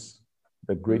Mauritius.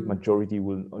 The great majority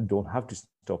don't have to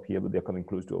stop here, but they're coming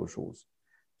close to our shores.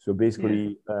 So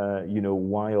basically,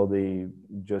 why are they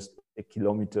just a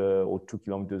kilometer or 2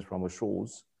 kilometers from our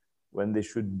shores when they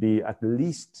should be at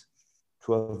least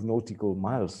 12 nautical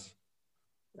miles,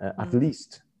 at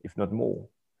least, if not more?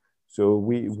 So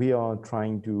we are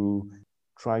trying to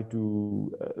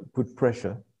put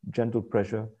pressure, gentle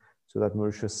pressure, so that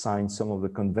Mauritius signed some of the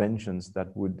conventions that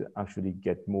would actually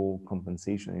get more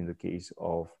compensation in the case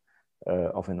of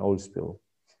an oil spill.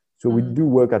 So we do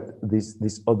work at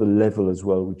this other level as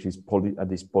well, which is at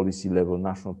this policy level,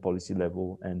 national policy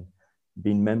level, and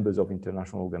being members of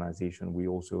international organization, we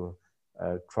also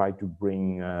try to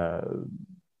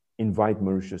invite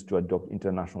Mauritius to adopt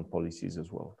international policies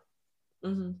as well.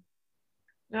 Mm-hmm.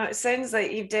 Now, it sounds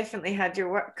like you've definitely had your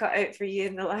work cut out for you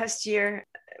in the last year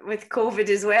with COVID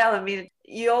as well. I mean,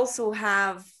 you also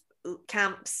have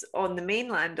camps on the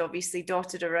mainland, obviously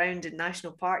dotted around in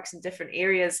national parks and different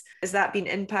areas. Has that been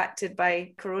impacted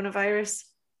by coronavirus?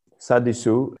 Sadly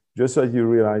so. Just as you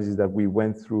realize is that we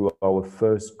went through our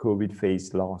first COVID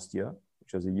phase last year,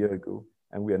 which was a year ago,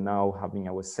 and we are now having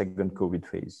our second COVID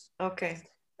phase. Okay.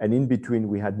 And in between,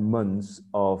 we had months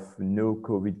of no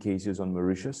COVID cases on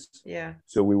Mauritius. Yeah.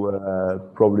 So we were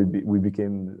we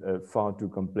became far too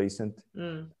complacent.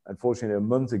 Unfortunately, a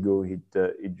month ago,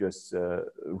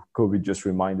 COVID just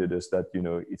reminded us that,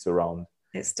 it's around.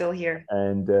 It's still here.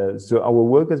 And so our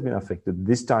work has been affected.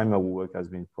 This time, our work has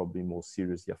been probably more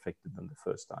seriously affected than the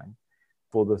first time,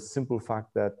 for the simple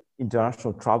fact that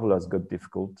international travel has got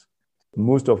difficult.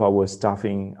 Most of our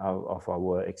staffing of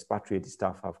our expatriated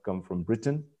staff have come from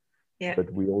Britain,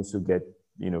 but we also get,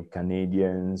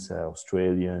 Canadians,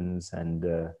 Australians, and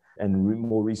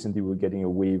more recently we're getting a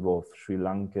wave of Sri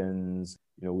Lankans.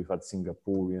 We've had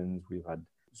Singaporeans, we've had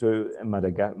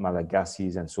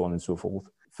Malagasys, and so on and so forth.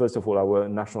 First of all, our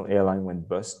national airline went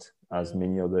bust, as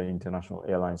many other international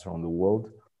airlines around the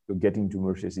world. So getting to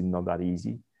Mauritius is not that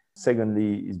easy.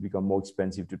 Secondly, it's become more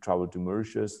expensive to travel to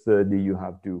Mauritius. Thirdly, you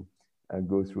have to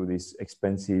go through this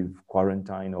expensive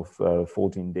quarantine of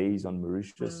 14 days on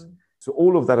Mauritius. So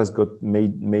all of that has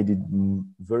made it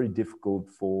very difficult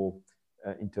for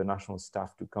international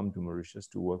staff to come to Mauritius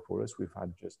to work for us. We've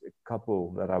had just a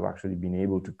couple that have actually been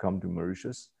able to come to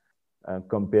Mauritius,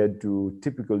 compared to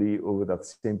typically over that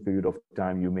same period of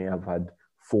time, you may have had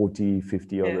 40,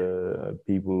 50 other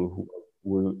people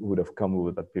who would have come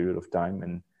over that period of time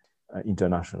and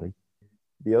internationally.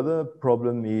 The other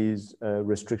problem is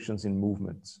restrictions in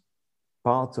movements.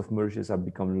 Parts of Mauritius have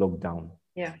become locked down.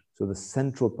 Yeah. So the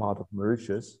central part of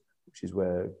Mauritius, which is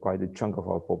where quite a chunk of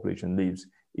our population lives,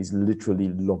 is literally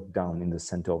locked down in the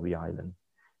center of the island.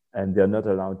 And they're not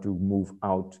allowed to move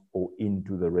out or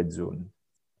into the red zone.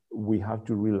 We have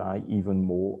to rely even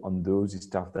more on those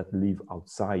staff that live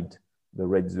outside the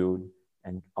red zone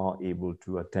and are able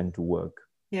to attend to work.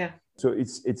 Yeah. So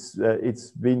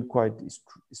it's been quite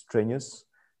strenuous.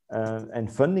 And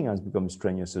funding has become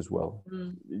strenuous as well.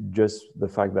 Just the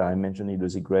fact that I mentioned Île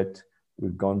aux Aigrettes,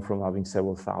 we've gone from having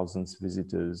several thousands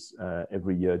visitors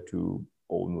every year to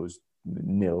almost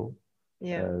nil.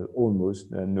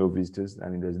 Almost no visitors. I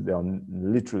mean, there are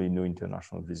literally no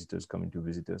international visitors coming to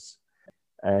visit us.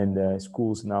 And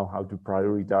schools now have to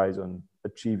prioritize on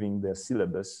achieving their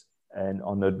syllabus and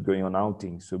on not going on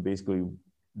outings. So basically,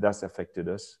 that's affected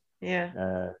us.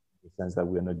 Yeah. In the sense that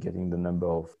we're not getting the number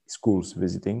of schools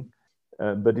visiting.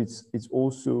 But it's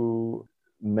also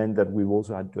meant that we've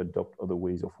also had to adopt other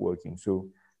ways of working. So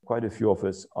quite a few of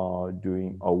us are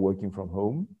working from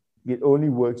home. It only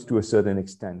works to a certain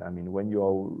extent. I mean, when you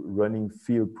are running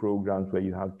field programs where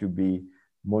you have to be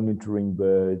monitoring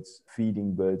birds,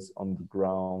 feeding birds on the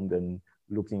ground and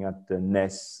looking at the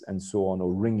nests and so on,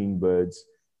 or ringing birds,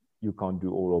 you can't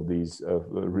do all of these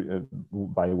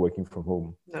by working from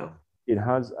home. No. It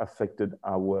has affected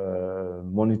our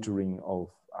monitoring of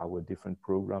our different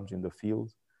programs in the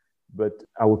field. But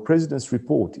our president's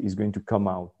report is going to come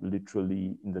out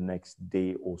literally in the next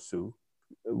day or so.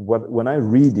 When I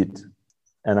read it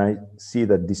and I see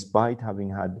that despite having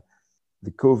had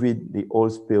the COVID, the oil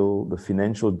spill, the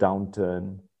financial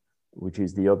downturn, which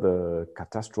is the other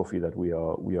catastrophe that we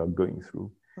are going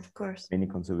through, of course, many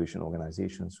conservation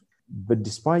organizations. But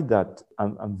despite that,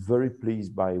 I'm very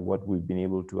pleased by what we've been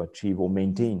able to achieve or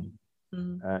maintain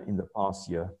in the past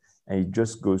year. And it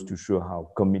just goes to show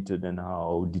how committed and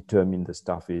how determined the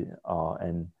staff are.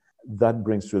 And that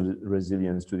brings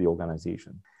resilience to the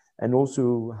organization. And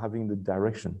also having the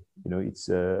direction, it's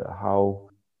how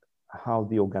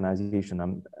the organization,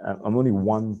 I'm only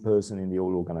one person in the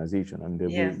whole organization,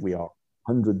 and we are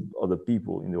 100 other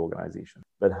people in the organization.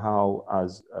 But how,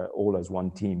 as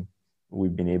one team,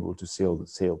 we've been able to sail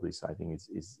this, I think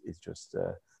is just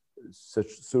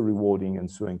so rewarding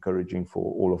and so encouraging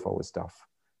for all of our staff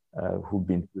who've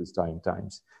been through these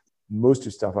times. Most of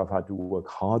the staff have had to work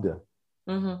harder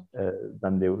than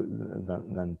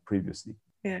previously.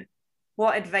 Yeah.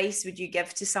 What advice would you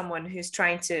give to someone who's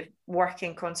trying to work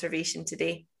in conservation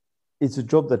today? It's a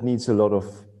job that needs a lot of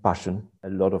passion, a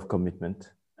lot of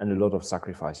commitment, and a lot of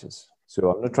sacrifices.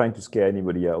 So I'm not trying to scare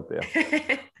anybody out there,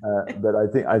 but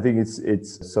I think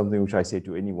it's something which I say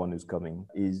to anyone who's coming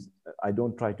is I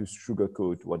don't try to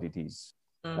sugarcoat what it is.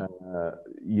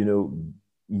 You know,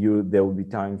 there will be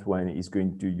times when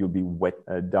you'll be wet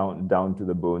down to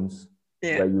the bones.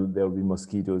 Yeah. There will be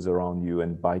mosquitoes around you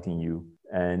and biting you,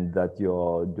 and that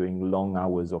you're doing long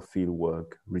hours of field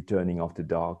work, returning after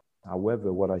dark.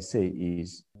 However, what I say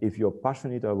is, if you're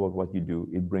passionate about what you do,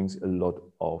 it brings a lot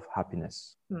of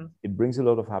happiness. It brings a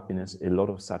lot of happiness, a lot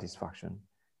of satisfaction,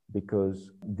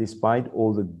 because despite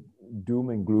all the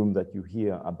doom and gloom that you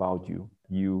hear about you,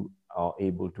 you are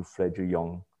able to fledge a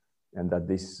young, and that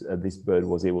this bird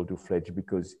was able to fledge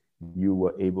because you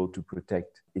were able to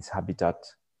protect its habitat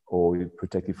or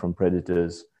protect it from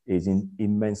predators is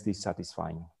immensely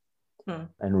satisfying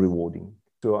and rewarding.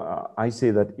 So I say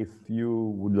that if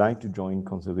you would like to join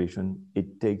conservation,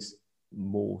 it takes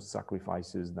more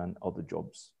sacrifices than other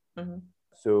jobs.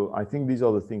 So I think these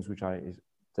are the things which I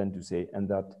tend to say, and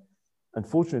that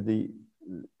unfortunately,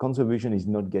 conservation is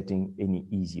not getting any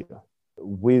easier.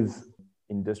 With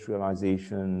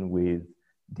industrialization, with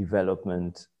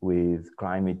development, with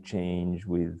climate change,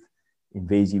 with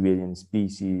invasive alien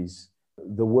species,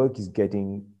 the work is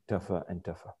getting tougher and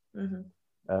tougher.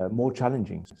 More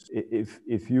challenging.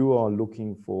 If you are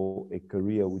looking for a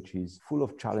career which is full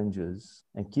of challenges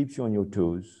and keeps you on your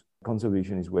toes,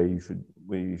 conservation is where you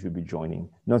should be joining.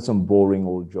 Not some boring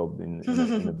old job in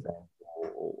a bank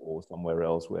or somewhere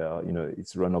else where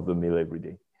it's run of the mill every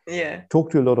day. Yeah.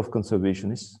 Talk to a lot of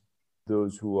conservationists,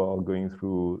 those who are going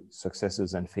through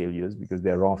successes and failures, because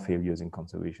there are failures in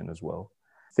conservation as well.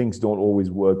 Things don't always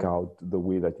work out the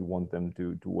way that you want them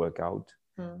to work out.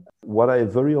 What I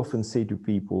very often say to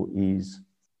people is,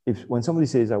 when somebody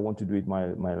says, I want to do it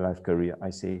my life career,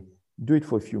 I say, do it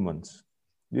for a few months,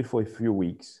 do it for a few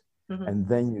weeks, and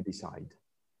then you decide.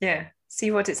 Yeah,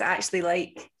 see what it's actually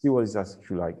like. See what it's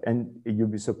actually like. And you'll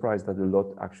be surprised that a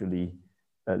lot actually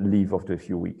leave after a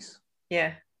few weeks.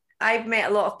 Yeah. I've met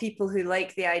a lot of people who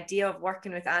like the idea of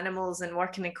working with animals and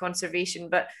working in conservation,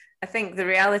 but I think the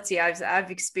reality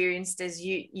I've experienced is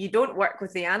you don't work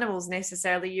with the animals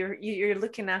necessarily. You're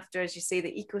looking after, as you say,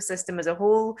 the ecosystem as a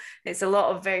whole. It's a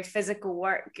lot of very physical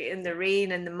work in the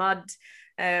rain and the mud.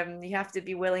 You have to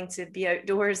be willing to be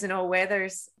outdoors in all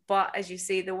weathers. But as you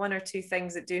say, the one or two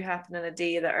things that do happen in a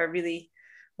day that are really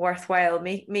worthwhile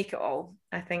make it all,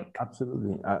 I think.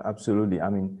 Absolutely. I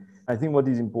mean, I think what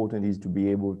is important is to be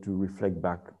able to reflect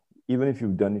back, even if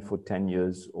you've done it for 10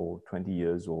 years or 20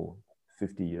 years or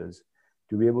 50 years,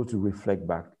 to be able to reflect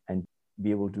back and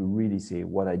be able to really say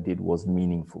what I did was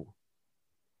meaningful.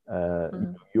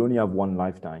 You only have one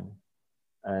lifetime.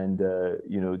 And,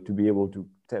 to be able to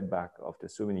step back after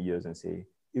so many years and say,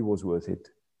 it was worth it,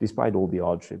 despite all the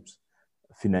hardships,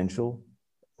 financial,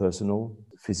 personal,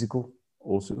 physical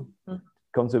also.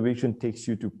 Conservation takes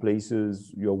you to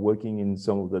places, you're working in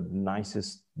some of the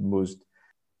nicest, most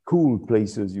cool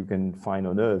places you can find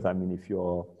on Earth. I mean, if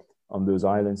you're on those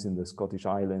islands in the Scottish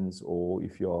Islands, or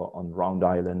if you're on Round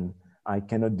Island, I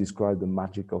cannot describe the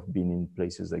magic of being in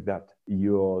places like that.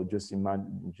 You're just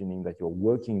imagining that you're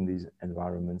working in these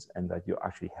environments and that you're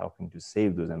actually helping to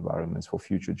save those environments for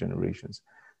future generations.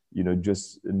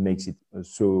 Just makes it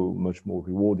so much more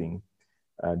rewarding,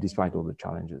 despite all the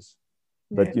challenges.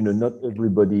 But, not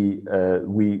everybody,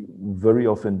 we very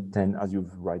often tend, as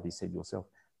you've rightly said yourself,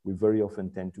 we very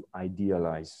often tend to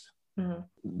idealize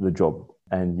the job.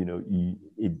 And,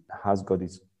 it has got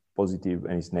its positive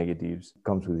and its negatives,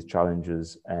 comes with its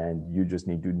challenges, and you just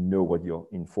need to know what you're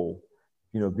in for.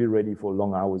 Be ready for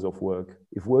long hours of work.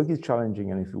 If work is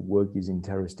challenging and if work is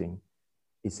interesting,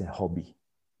 it's a hobby.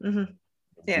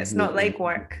 Yeah, it's not like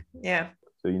work. Yeah.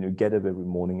 So, get up every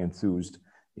morning enthused.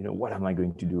 What am I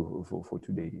going to do for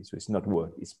today? So it's not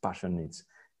work, it's passion,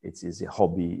 it's a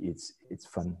hobby, it's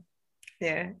fun.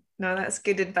 Yeah, no, that's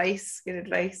good advice. Good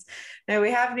advice. Now, we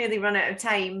have nearly run out of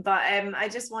time, but I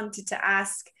just wanted to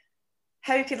ask,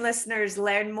 how can listeners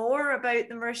learn more about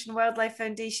the Mauritian Wildlife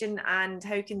Foundation, and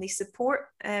how can they support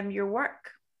your work?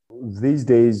 These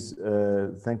days,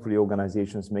 thankfully,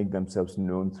 organizations make themselves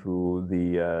known through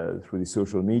the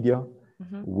social media.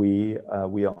 We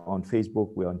are on Facebook,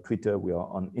 we are on Twitter, we are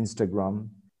on Instagram.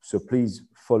 So please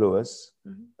follow us.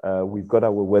 We've got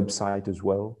our website as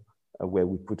well, where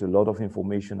we put a lot of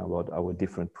information about our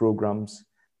different programs.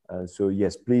 So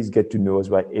yes, please get to know us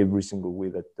by every single way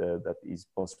that is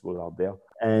possible out there.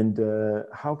 And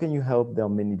how can you help? There are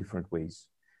many different ways.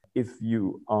 If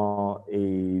you are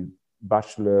a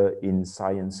bachelor in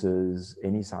sciences,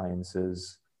 any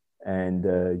sciences, and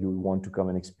you want to come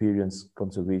and experience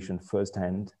conservation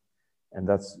firsthand, and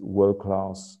that's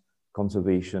world-class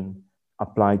conservation,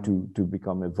 apply to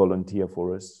become a volunteer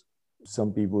for us.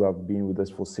 Some people have been with us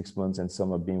for 6 months, and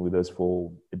some have been with us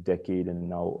for a decade,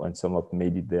 and some have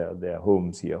made it their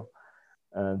homes here.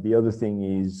 The other thing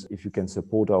is, if you can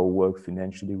support our work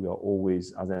financially, we are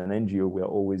always, as an NGO, we are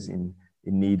always in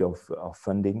need of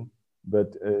funding.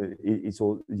 But it's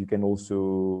all, you can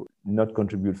also not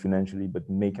contribute financially, but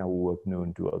make our work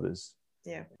known to others.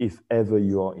 Yeah. If ever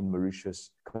you are in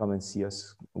Mauritius, come and see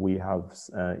us. We have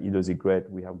Îles Aigrettes,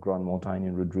 we have Grand Montagne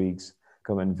in Rodrigues.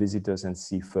 Come and visit us and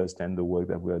see firsthand the work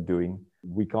that we are doing.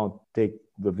 We can't take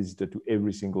the visitor to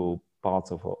every single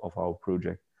part of our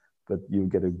project, but you'll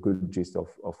get a good gist of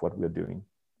what we're doing.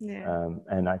 Yeah.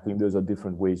 And I think those are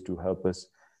different ways to help us.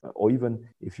 Or even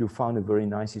if you found a very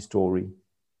nice story,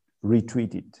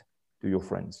 retweet it to your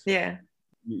friends. Yeah.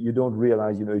 You don't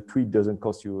realize, a tweet doesn't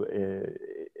cost you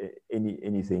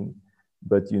anything,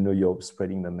 but you're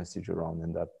spreading the message around,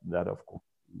 and that of course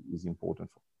is important.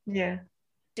 Yeah.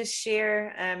 Just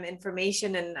share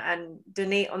information and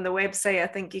donate on the website. I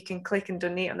think you can click and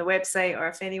donate on the website, or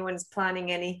if anyone's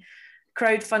planning any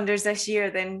crowdfunders this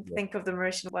year, then think of the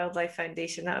Mauritian Wildlife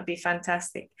Foundation. That would be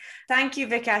fantastic. Thank you,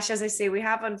 Vikash. As I say, we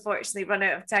have unfortunately run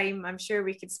out of time. I'm sure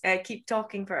we could keep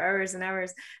talking for hours and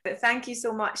hours, but thank you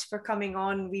so much for coming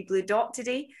on We Blue Dot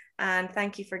today, and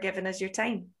thank you for giving us your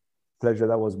time. Pleasure.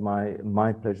 That was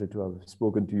my pleasure to have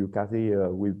spoken to you, Kathy.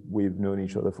 We've known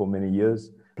each other for many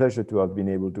years. Pleasure to have been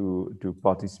able to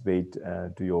participate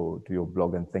to your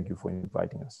blog, and thank you for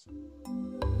inviting us.